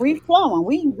we free flowing.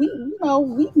 We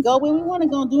can go where we want to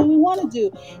go and do what we want to do.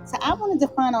 So I wanted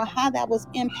to find out how that was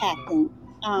impacting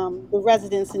the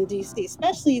residents in DC,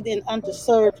 especially in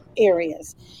underserved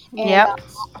areas. And Yep.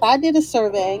 I did a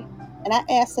survey and I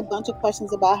asked a bunch of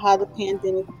questions about how the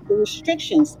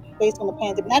restrictions based on the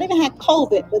pandemic, not even had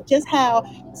COVID, but just how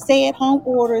stay at home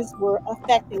orders were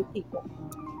affecting people.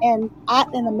 And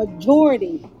the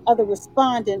majority of the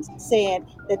respondents said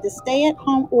that the stay at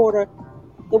home order,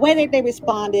 the way that they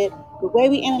responded, the way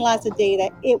we analyzed the data,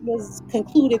 it was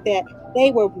concluded that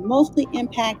they were mostly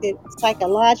impacted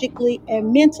psychologically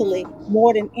and mentally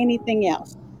more than anything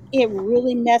else. It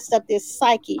really messed up their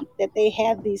psyche that they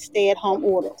had these stay-at-home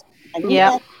orders. Like we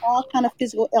Yep. asked all kind of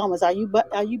physical ailments. Are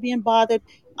you being bothered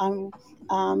um,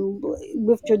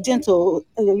 with your dental?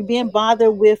 Are you being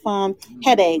bothered with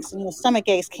headaches? Stomach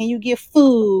aches? Can you get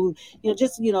food? Do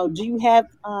you have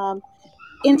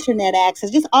internet access?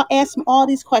 Just ask them all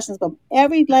these questions, but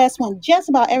every last one, just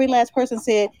about every last person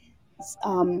said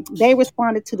they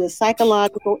responded to the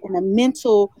psychological and the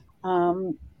mental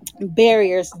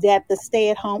barriers that the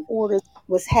stay-at-home orders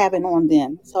was having on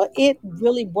them. So it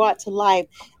really brought to life.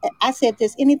 I said, if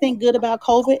there's anything good about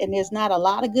COVID, and there's not a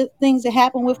lot of good things that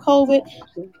happen with COVID,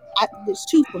 there's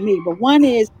two for me. But one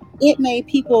is it made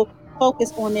people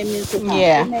focus on their mental health. It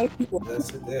Yeah. made people sit That's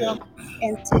it still there.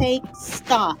 and take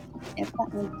stock and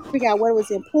figure out what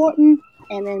was important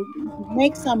and then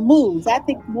make some moves. I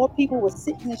think more people were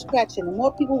sitting and stretching, and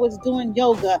more people was doing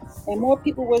yoga, and more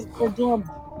people were doing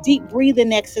deep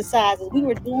breathing exercises. We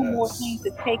were doing more things Yes.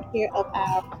 to take care of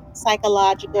our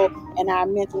psychological and our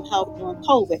mental health during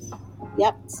COVID.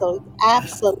 Yep. So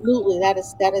absolutely, that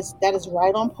is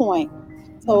right on point.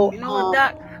 So You know what,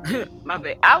 Doc? My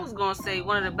bad. I was gonna say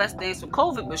one of the best things for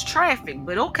COVID was traffic,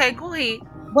 but okay, go ahead.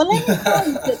 well, let me tell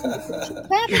you, the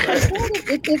traffic supported.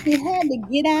 If you had to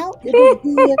get out, it was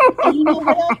good. And you know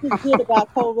what else was good about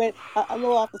COVID? A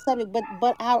little off the subject,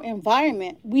 but our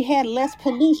environment, we had less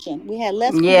pollution. We had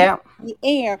less pollution Yeah. in the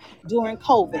air during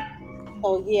COVID.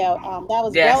 So yeah,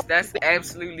 that Yes, was that's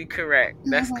absolutely correct.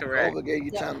 That's mhm, correct. COVID gave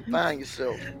you yep. time to find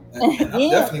yourself. And I'm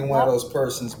Yeah, definitely one of yep. those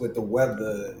persons with the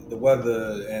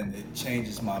weather, and it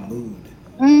changes my mood.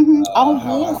 Oh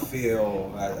How I yeah,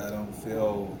 feel. I don't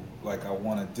feel like I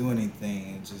want to do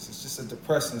anything. It's just a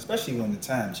depressing, especially when the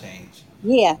time change.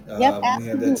 yeah, yep, When we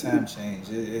have that absolutely. time change,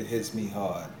 it hits me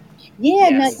hard. Yeah,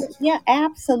 no, Yes. yeah,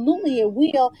 absolutely, it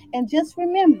will. And just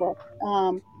remember,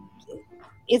 um,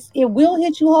 it will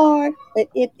hit you hard, but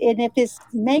if it's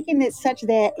making it such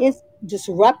that it's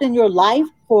disrupting your life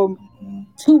for Mhm.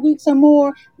 2 weeks or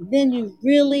more, then you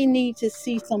really need to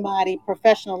see somebody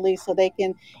professionally so they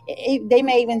can. They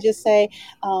may even just say,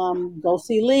 "Go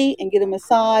see Lee and get a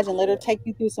massage and let her take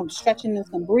you through some stretching and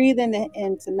some breathing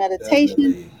and some meditation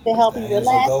Definitely, to that's help the you hands of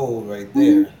relax." gold right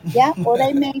Mhm. there. Yeah, or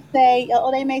they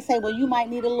may say, well, you might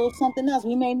need a little something else.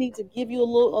 We may need to give you a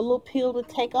little pill to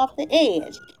take off the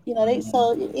edge.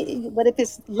 Mhm. But if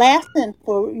it's lasting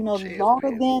for Chill longer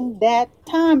pill. than that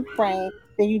time frame,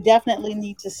 then you definitely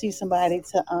need to see somebody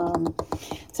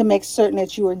to make certain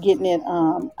that you are getting it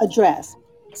addressed.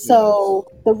 Yes. So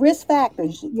the risk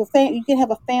factors, you can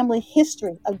have a family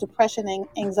history of depression and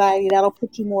anxiety that'll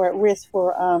put you more at risk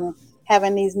for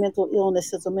having these mental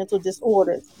illnesses or mental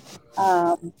disorders.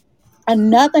 Um,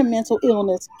 Another mental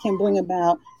illness can bring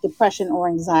about depression or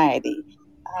anxiety.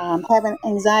 Having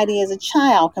anxiety as a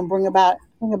child can bring about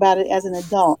it as an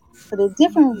adult. So the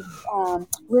different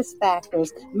risk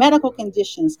factors, medical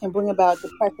conditions can bring about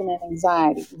depression and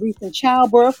anxiety. Recent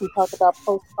childbirth, we talked about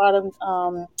postpartum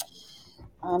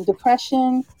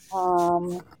depression,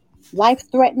 um,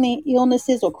 life-threatening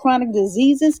illnesses or chronic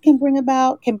diseases can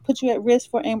put you at risk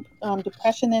for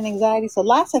depression and anxiety. So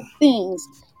lots of things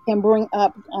can bring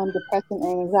up depression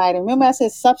and anxiety. Remember, I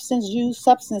said substance use,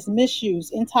 substance misuse,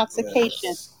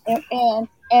 intoxication, Yes.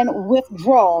 and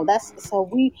withdrawal. That's so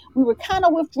we were kind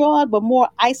of withdrawn, but more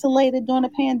isolated during the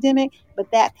pandemic. But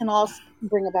that can also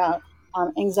bring about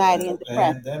Yeah, anxiety the and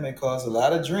depression. pandemic caused a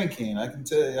lot of drinking. I can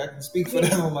tell you, I can speak for Yeah,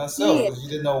 them myself yeah. because you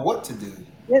didn't know what to do.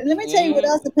 Let me tell you what Mm.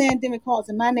 else the pandemic caused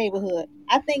in my neighborhood.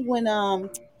 I think when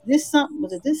this summer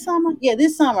was it this summer? Yeah,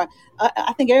 this summer.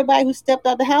 I think everybody who stepped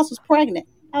out the house was pregnant.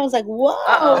 I was like, whoa,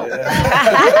 Uh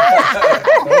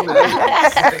Yeah. COVID hit oh. the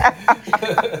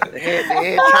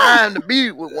They had time to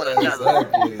be with one another.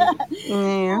 exactly.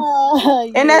 Yeah.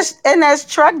 And yeah.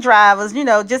 that's truck drivers,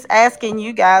 just asking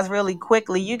you guys really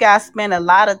quickly. You guys spend a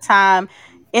lot of time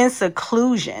in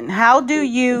seclusion. How do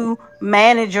you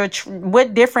manage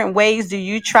what different ways do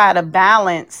you try to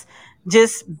balance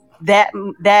just that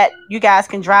you guys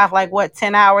can drive like what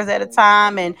 10 hours at a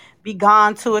time and be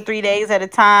gone 2 or 3 days at a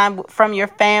time from your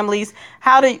families?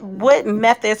 What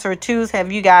methods or tools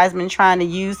have you guys been trying to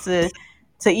use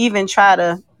to even try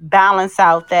to balance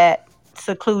out that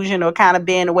seclusion or kind of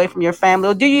being away from your family,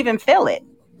 or do you even feel it?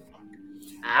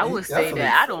 I You would say definitely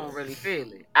that I feel don't it. really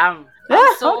feel it. I'm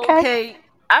Yeah, so okay. okay.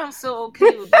 I'm so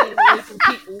okay with being away from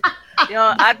people.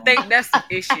 I think that's the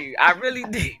issue. I really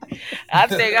do. I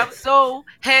think I'm so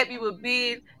happy with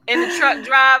being in the truck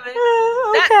driving.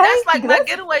 That's Okay, like my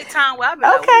getaway time where I be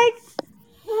like, okay,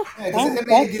 woo, woo. Yeah, because That's it that's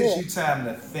mainly gives good. you time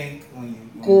to think when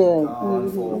you're Good. gone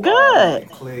for a Mm-hmm. while. You good.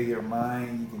 can clear your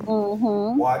mind. You can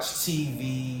Mm-hmm. watch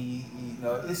TV.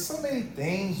 There's so many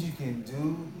things you can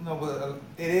do. But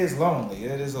it is lonely.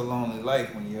 It is a lonely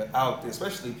life when you're out there,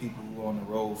 especially people who are on the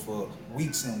road for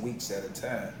weeks and weeks at a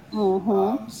time.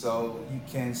 Mm-hmm. So you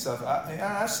can suffer.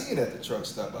 I see it at the truck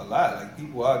stop a lot. Like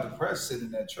people are depressed sitting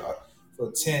in that truck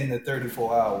for 10 to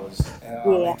 34 hours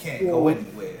Yeah. and can't go Yeah.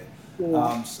 anywhere. Yeah.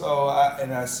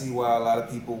 I see why a lot of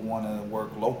people want to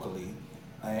work locally.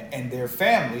 And their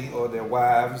family or their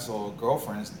wives or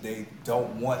girlfriends, they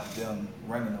don't want them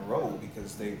running the road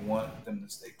because they want them to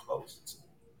stay close. So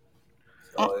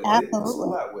it's a Absolutely.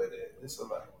 lot with it. It's a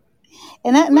lot.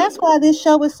 And that's why this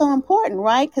show is so important,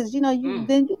 right? Because you Mm.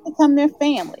 then you become their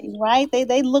family, right?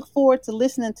 They look forward to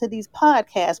listening to these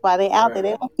podcasts while they're out there.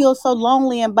 Right. They don't feel so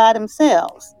lonely and by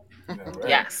themselves. Yeah, right.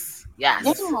 Yes. Yeah,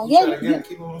 Yes. You yeah, try to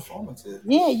keep them informative.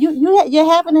 yeah.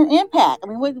 You're having an impact. I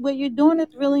mean, what you're doing is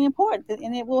really important,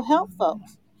 and it will help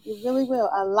folks. It really will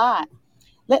a lot.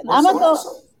 Well, I'm gonna so, go so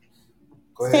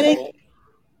go say ahead. that.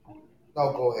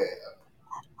 No, go ahead.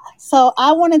 So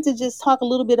I wanted to just talk a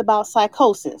little bit about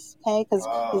psychosis, okay? Because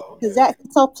Oh, okay. that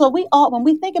so we all when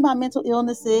we think about mental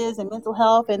illnesses and mental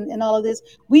health and all of this,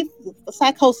 we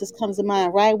psychosis comes to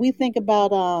mind, right? We think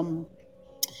about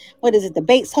what is it, the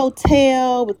Bates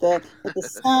Hotel with the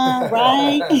sun,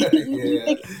 right? we Yeah.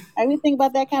 think right, we think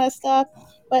about that kind of stuff,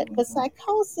 but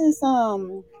psychosis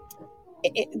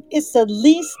it's the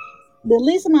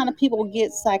least amount of people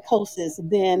get psychosis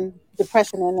than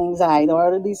depression and anxiety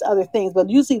or these other things. But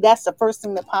usually that's the first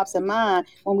thing that pops in mind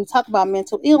when we talk about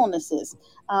mental illnesses.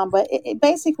 But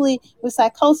basically, with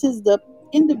psychosis, the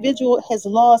individual has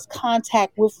lost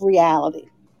contact with reality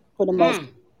for the most Mm.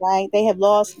 part, right? They have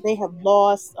lost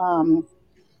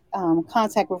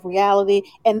contact with reality,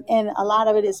 and a lot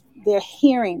of it is they're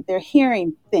hearing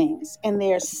things and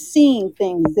they're seeing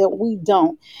things that we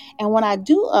don't. And when I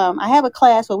have a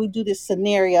class where we do this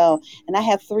scenario, and I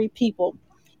have three people,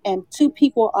 and two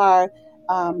people are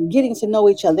getting to know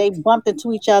each other. They bumped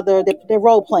into each other. They're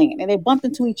role playing, and they bumped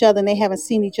into each other, and they haven't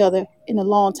seen each other in a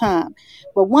long time.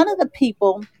 But one of the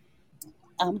people,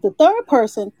 the third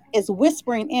person is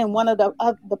whispering in one of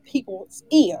the people's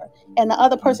ear, and the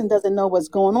other person doesn't know what's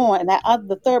going on. And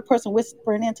the third person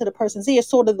whispering into the person's ear,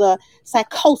 sort of the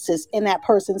psychosis in that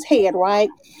person's head, right?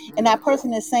 And that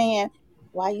person is saying,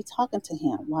 "Why are you talking to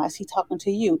him? Why is he talking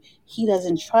to you? He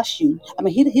doesn't trust you. I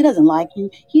mean, he doesn't like you.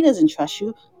 He doesn't trust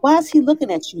you. Why is he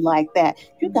looking at you like that?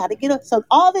 You got to get up." So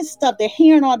all this stuff, they're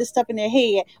hearing all this stuff in their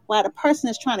head while the person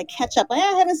is trying to catch up. "Hey,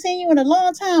 I haven't seen you in a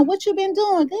long time. What you been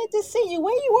doing? Good to see you.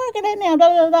 Where you working at now?"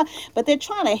 Blah, blah, blah. But they're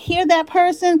trying to hear that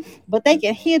person, but they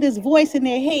can hear this voice in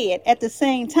their head at the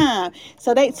same time.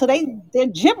 They're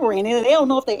gibbering, and they don't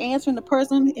know if they're answering the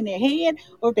person in their head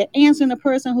or if they're answering the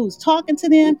person who's talking to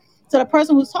them. So the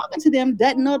person who's talking to them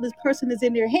doesn't know this person is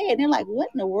in their head. They're like, "What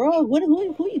in the world?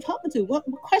 Who are you talking to? What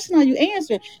question are you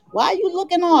answering? Why are you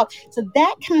looking off?" So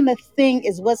that kind of thing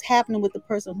is what's happening with the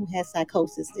person who has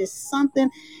psychosis. There's something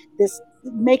that's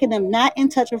making them not in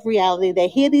touch with reality. They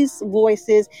hear these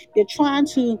voices. They're trying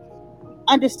to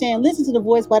understand, listen to the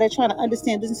voice while they're trying to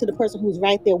understand, listen to the person who's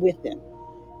right there with them.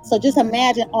 So just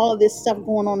imagine all of this stuff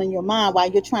going on in your mind while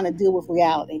you're trying to deal with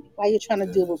reality, while you're trying to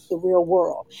deal with Yes. the real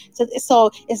world.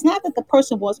 So it's not that the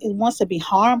person wants to be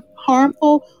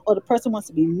harmful, or the person wants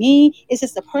to be mean. It's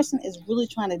just the person is really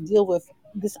trying to deal with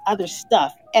this other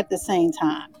stuff at the same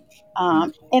time.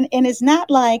 And it's not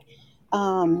like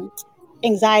um,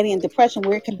 anxiety and depression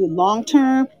where it can be long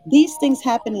term. These things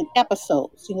happen in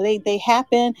episodes. They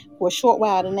happen for a short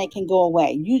while and they can go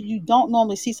away. You don't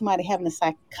normally see somebody having a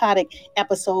psychotic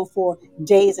episode for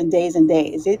days and days and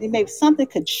days. It maybe something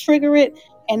could trigger it,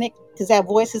 and it because that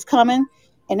voice is coming,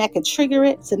 and that could trigger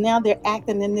it. So now they're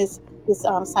acting in this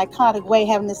psychotic way,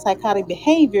 having this psychotic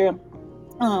behavior,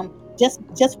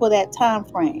 just for that time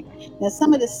frame. Now,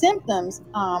 some of the symptoms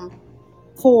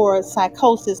for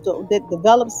psychosis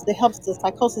that helps the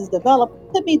psychosis develop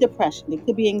could be depression, it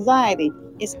could be anxiety,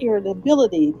 it's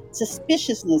irritability,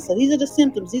 suspiciousness. So these are the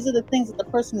symptoms, these are the things that the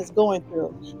person is going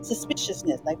through.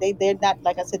 Suspiciousness, like they're not,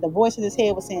 like I said, the voice in his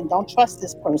head was saying, "Don't trust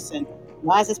this person.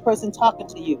 Why is this person talking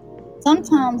to you?"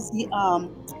 Sometimes the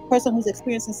person who's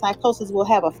experiencing psychosis will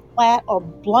have a flat or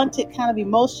blunted kind of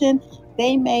emotion.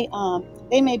 They may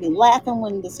be laughing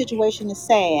when the situation is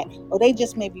sad, or they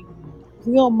just may be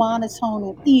real monotone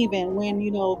and even when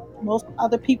most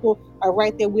other people are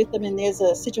right there with them and there's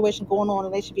a situation going on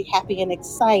and they should be happy and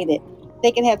excited.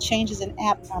 They can have changes in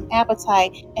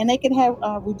appetite, and they can have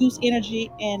reduced energy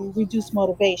and reduced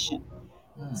motivation.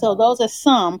 So those are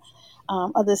some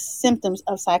of the symptoms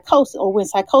of psychosis, or when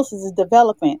psychosis is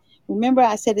developing. Remember,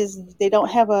 I said is they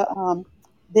don't have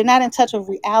they're not in touch with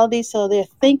reality, so they're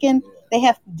thinking. They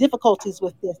have difficulties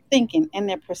with their thinking and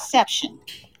their perception.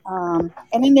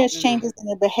 And then there's Mm. changes in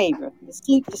their behavior, the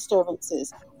sleep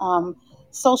disturbances,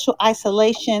 social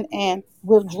isolation and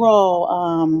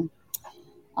withdrawal.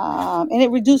 And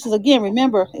it reduces, again,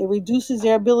 remember, it reduces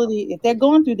their ability. If they're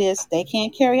going through this, they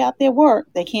can't carry out their work,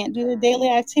 they can't do their daily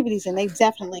activities, and they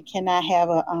definitely cannot have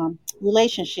a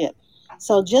relationship.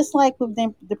 So just like with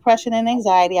depression and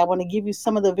anxiety, I want to give you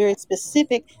some of the very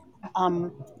specific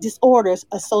disorders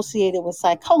associated with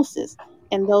psychosis,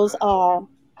 and those are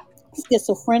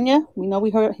schizophrenia. We know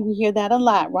we hear that a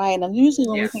lot, right? And usually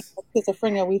when we think Yes. of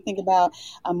schizophrenia, we think about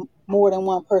more than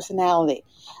one personality.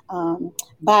 Um,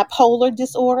 Bipolar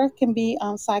disorder can be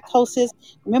psychosis.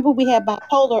 Remember, we had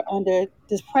bipolar under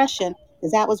depression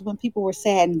because that was when people were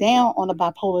sad and down on the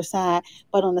bipolar side.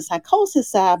 But on the psychosis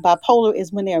side, bipolar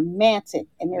is when they're manic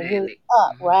and they're really Manic.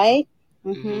 up, right?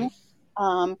 Mm-hmm. hmm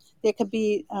there could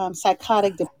be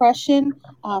psychotic depression,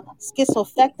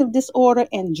 schizoaffective disorder,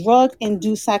 and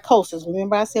drug-induced psychosis.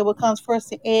 Remember, I said what comes first,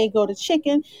 the egg or the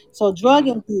chicken? So, Mm-hmm.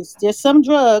 drug-induced. There's some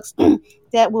drugs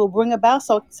that will bring about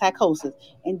psychosis.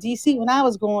 In DC, when I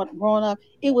was growing up,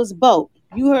 it was both.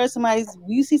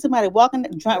 You see somebody walking,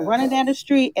 running Yes. down the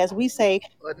street, as we say,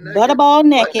 Butt naked. butterball Butt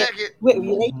naked.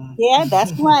 naked. Yeah,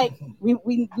 that's Mhm. right.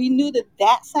 We knew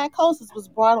that psychosis was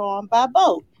brought on by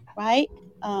both, right?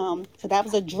 So that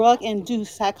was a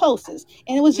drug-induced psychosis,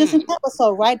 and it was just an Mm.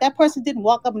 episode, right? That person didn't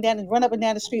walk up and down and run up and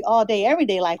down the street all day, every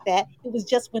day like that. It was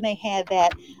just when they had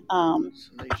um,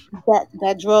 Hallucination.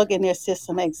 that drug in their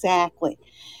system, exactly.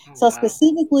 Oh So wow.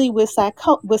 specifically with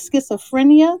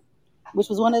schizophrenia, which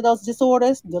was one of those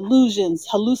disorders, delusions,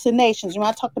 hallucinations.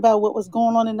 I talked about what was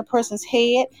going on in the person's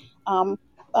head um,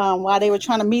 while they were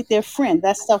trying to meet their friend.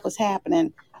 That stuff was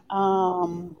happening.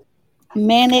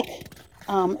 Manic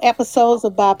episodes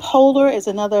of bipolar is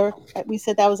another. We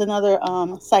said that was another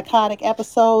psychotic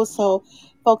episode. So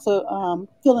folks are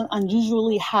feeling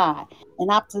unusually high and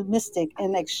optimistic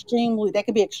and extremely. They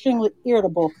could be extremely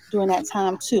irritable during that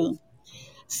time too.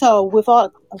 So with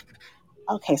all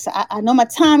Okay, so I know my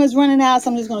time is running out,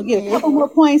 so I'm just going to get a couple more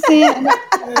points in. And a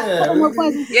Yeah, couple more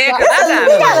points. Yeah, Right, because I got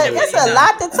We a got question for it's you a now.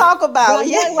 lot to talk about. right,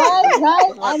 Yeah.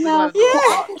 right. We're I gonna have know. to do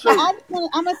a So part two.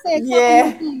 I'm gonna say a couple more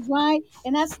Yeah. things, right?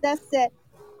 And that's that.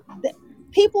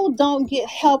 People don't get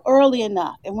help early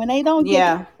enough, and when they don't get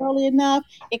help Yeah. early enough,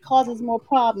 it causes more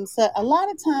problems. So a lot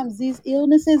of times these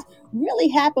illnesses really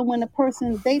happen when the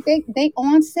person they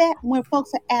onset when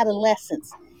folks are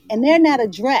adolescents and they're not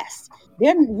addressed.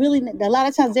 They're really a lot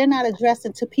of times they're not addressed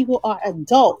until people are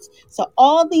adults. So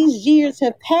all these years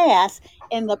have passed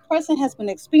and the person has been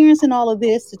experiencing all of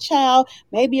this. The child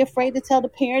may be afraid to tell the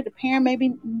parent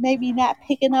maybe not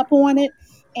picking up on it,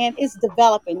 and it's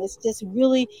developing. It's just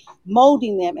really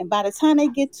molding them. And by the time they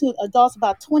get to adults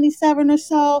about 27 or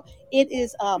so, it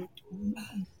is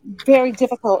very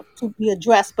difficult to be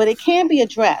addressed, but it can be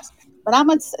addressed. But I'm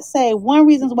gonna say one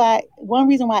reason why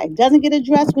it doesn't get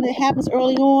addressed when it happens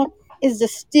early on is the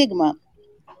stigma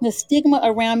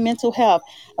around mental health.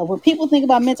 When people think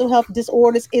about mental health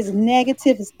disorders, it's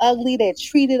negative, it's ugly. They're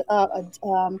treated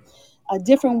a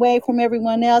different way from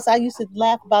everyone else. I used to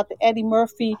laugh about the Eddie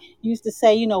Murphy used to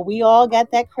say, we all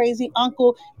got that crazy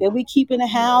uncle that we keep in the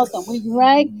house, and we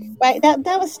Yes. right.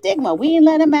 That was stigma. We didn't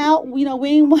let him out. We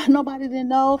didn't want nobody to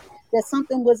know that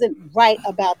something wasn't right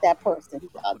about that person.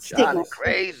 Y'all Stigma. are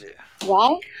crazy.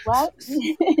 Right.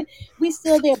 We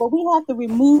still there, but we have to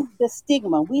remove the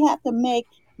stigma. We have to make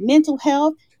mental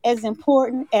health as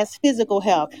important as physical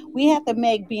health. We have to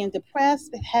make being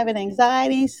depressed, having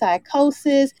anxiety,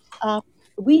 psychosis. Uh,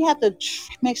 we have to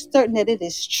make certain that it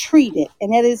is treated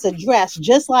and that it is addressed.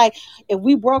 Just like if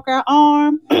we broke our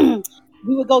arm,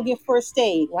 we would go get first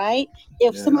aid, right?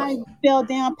 If somebody Yes. fell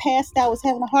down, passed out, was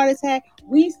having a heart attack,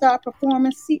 we start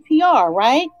performing CPR,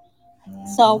 right?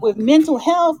 So Mhm. with mental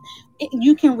health,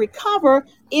 you can recover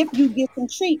if you get some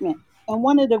treatment. And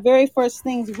one of the very first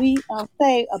things we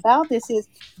say about this is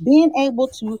being able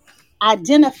to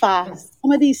identify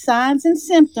some of these signs and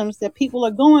symptoms that people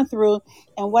are going through.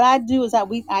 And what I do is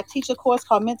I teach a course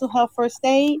called Mental Health First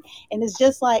Aid, and it's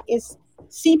just like it's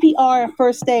CPR and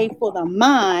first aid for the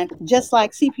mind, just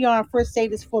like CPR and first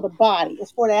aid is for the body.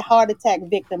 It's for that heart attack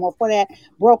victim or for that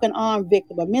broken arm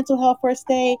victim. But mental health first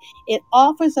aid, it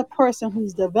offers a person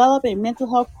who's developing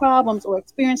mental health problems or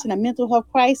experiencing a mental health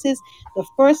crisis the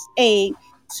first aid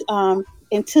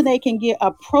until they can get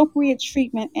appropriate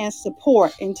treatment and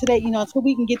support, until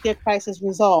we can get their crisis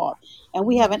resolved. And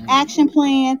we have an action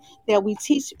plan that we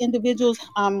teach individuals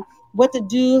what to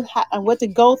do, and what to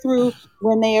go through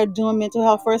when they are doing mental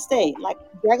health first aid. Like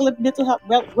regular mental health,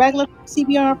 regular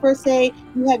CPR first aid,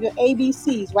 you have your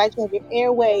ABCs, right? You have your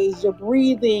airways, your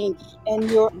breathing, and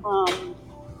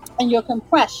your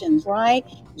compressions, right?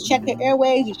 You check their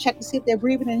airways, you check to see if they're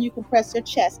breathing, and you compress their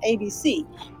chest, ABC.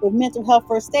 With mental health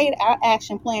first aid, our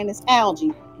action plan is ALGE.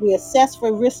 We assess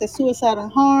for risk of suicide and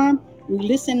harm. We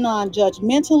listen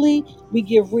non-judgmentally. We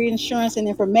give reassurance and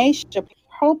information,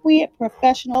 appropriate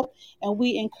professional, and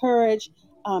we encourage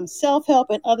self-help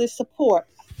and other support.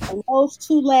 And those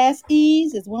two last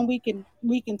E's is when we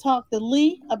can talk to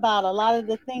Lee about a lot of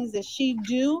the things that she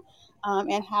do,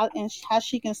 and how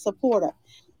she can support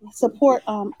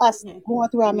us going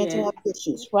through our mental Yeah. health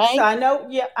issues, So right? I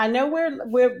know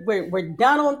we're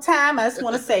done on time. I just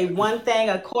want to say one thing.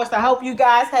 Of course, I hope you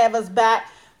guys have us back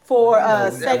for Yeah,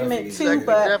 we segment definitely 2. do.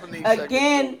 But Definitely segment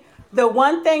again, the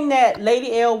one thing that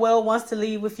Lady Elwell wants to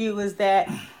leave with you is that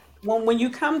when you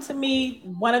come to me,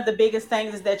 one of the biggest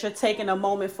things is that you're taking a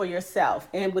moment for yourself.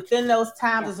 And within those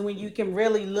times is when you can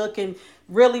really look and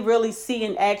really see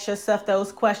and ask yourself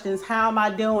those questions. How am I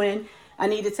doing? I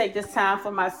need to take this time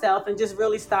for myself and just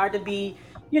really start to be,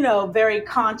 very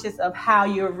conscious of how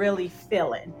you're really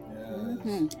feeling.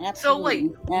 Yes. So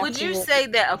wait, Absolutely. would you say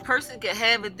that a person can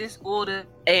have a disorder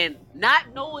and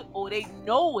not know it, or they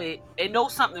know it and know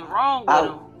something wrong with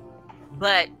them,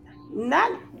 but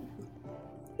Not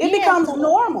It Yeah, becomes so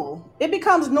normal. It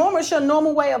becomes normal. It's your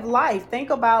normal way of life. Think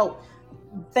about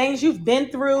things you've been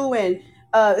through, and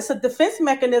it's a defense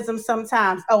mechanism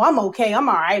sometimes. Oh, I'm okay. I'm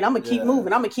all right. I'm going to keep moving.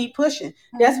 Yes. I'm going to keep pushing.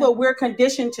 That's what we're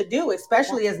conditioned to do,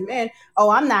 especially as men. Oh,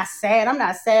 I'm not sad. I'm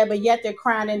not sad, but yet they're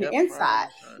crying in the Yep, inside.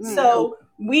 right. So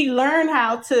we learn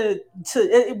how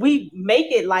we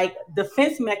make it like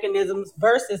defense mechanisms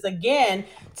versus, again,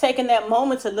 taking that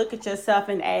moment to look at yourself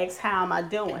and ask, how am I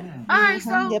doing? all right.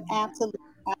 So yep, absolutely.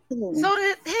 Absolutely. so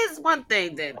here's one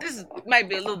thing. Then this might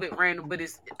be a little bit random, but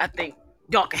I think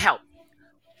y'all can help.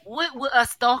 What would a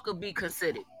stalker be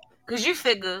considered? Because you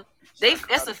figure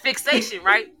that's a fixation,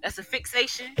 right? That's a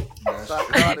fixation. That's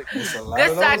Psychotic. true. There's a lot Good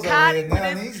of those out psychotic. here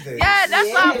now these days. Yeah,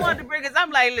 that's why I Yeah. wanted to bring it. I'm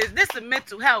like, listen, this is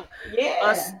mental health. Yeah,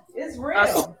 A, it's a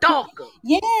real. stalker.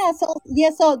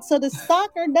 So the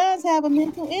stalker does have a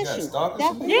mental You got issue. stalkers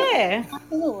for Definitely. people? Yeah.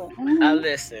 Absolutely.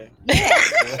 Listen. Yeah.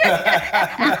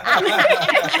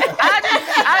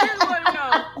 I just want to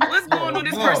know what's going on in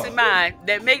this person's mind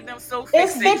that make them so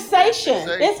It's fixated. fixation.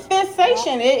 It's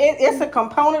fixation. It's a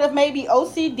component of maybe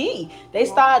OCD.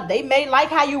 They may like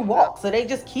how you walk, so they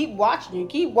just keep watching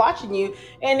you.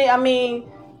 And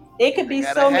it could be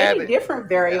gotta so have many it. different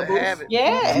They gotta variables. have it.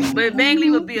 Yeah. But mainly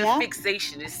would be a Yeah.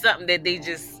 fixation. It's something that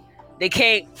they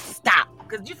can't stop.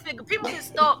 Because you figure people can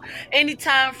stalk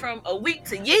anytime from a week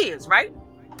to years, right?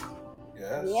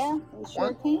 Yes. Yeah, they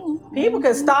sure can. People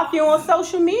can stalk you on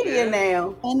social media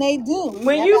now. And they do.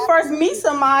 When Yep, you first absolutely. meet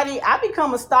somebody, I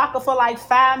become a stalker for like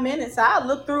 5 minutes. I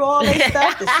look through all their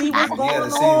stuff to see what's You going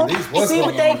gotta see on, at least what's see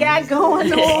what going they on got these going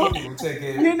days. on. Some people take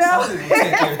it, You know? some people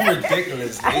take it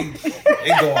ridiculous.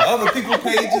 They go on other people's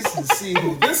pages and see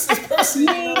who this person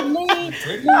is.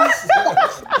 Ridiculous.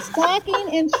 Stalking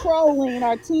and trolling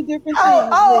are two different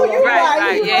things. Oh, Lee, you're okay?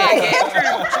 right.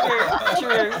 Yeah,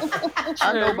 True.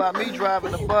 I know by me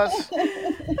driving the bus,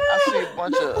 I see a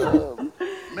bunch of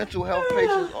mental health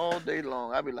patients all day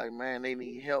long. I be like, man, they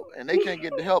need help, and they can't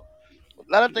get the help.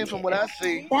 A lot of things from what I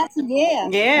see, That's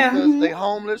Yeah. because they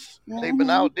homeless, they've been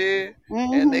out there,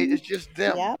 and it's just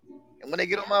them. Yep. And when they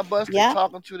get on my bus, they Yep.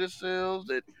 talking to themselves.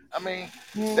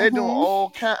 They're doing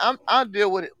all kind. I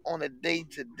deal with it on a day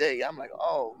to day. I'm like,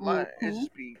 oh man, it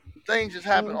just be things just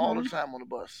happen all the time on the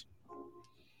bus.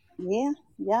 Yeah.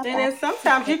 Yep. And then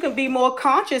sometimes you can be more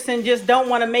conscious and just don't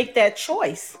want to make that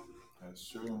choice. That's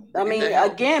true.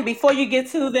 Again, before you get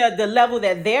to the level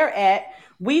that they're at,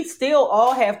 we still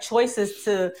all have choices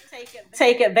to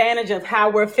take advantage of how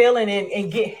we're feeling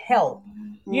and get help.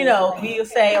 We'll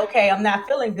say, okay, I'm not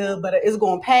feeling good, but it's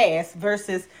going to pass,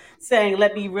 versus saying,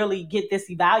 let me really get this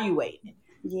evaluated.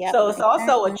 Yep. So it's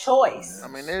also a choice.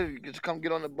 They just come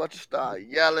get on the bus and start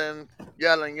yelling,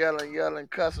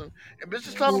 cussing, and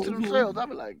bitches talking to themselves. I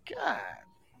be like, God.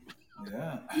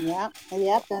 Yeah.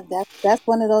 Yep. That's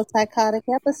one of those psychotic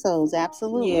episodes.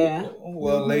 Absolutely. Yeah.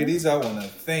 Well, ladies, I want to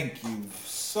thank you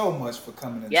so much for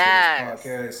coming into Yes.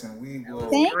 this podcast, and we will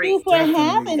Thank you for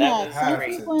having definitely us. have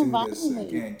Thank you to for do inviting this me.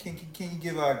 again. Can you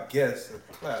give our guests a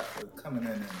clap for coming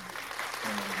in and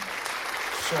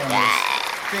showing us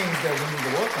things that we need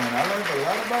to work on? I learned a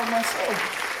lot about myself.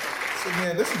 So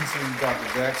again, listen to Dr.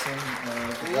 Jackson.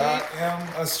 I am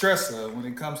a stressor when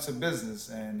it comes to business,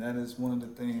 and that is one of the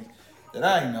things that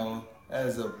I know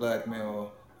as a black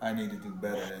male I need to do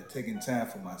better at, taking time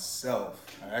for myself.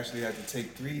 I actually had to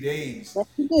take 3 days Yes,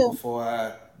 you do. before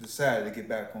I decided to get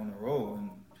back on the road,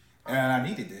 and I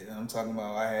needed it. I'm talking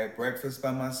about I had breakfast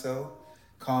by myself,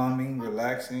 calming,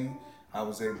 relaxing. I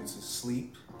was able to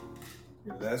sleep,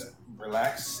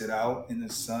 relax, sit out in the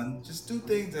sun, just do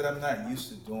things that I'm not used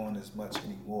to doing as much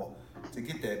anymore to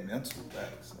get that mental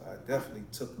back. So I definitely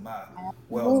took my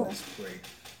wellness break.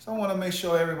 So I want to make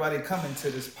sure everybody coming to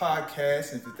this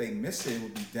podcast, and if they miss it, it will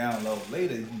be downloaded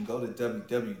later. You can go to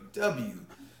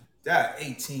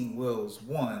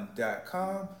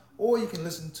www.18wheels1.com, or you can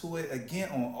listen to it again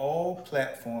on all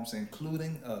platforms,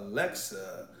 including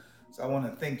Alexa. So I want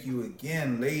to thank you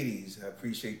again, ladies. I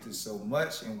appreciate this so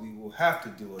much, and we will have to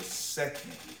do a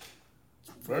second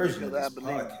version of Because I this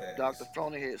believe podcast. Dr.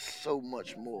 Tony has so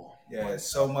much more. Yeah,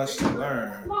 so much to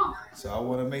learn. So I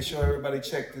want to make sure everybody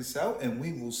check this out, and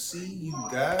we will see you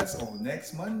guys on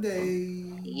next Monday.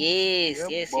 Yes, Yeah,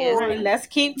 yes, All yes. right, let's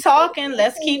keep talking.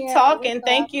 Letk keep talking.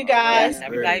 Thank you guys. Yes,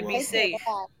 everybody Very be welcome. safe.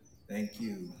 Bye-bye. Thank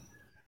you.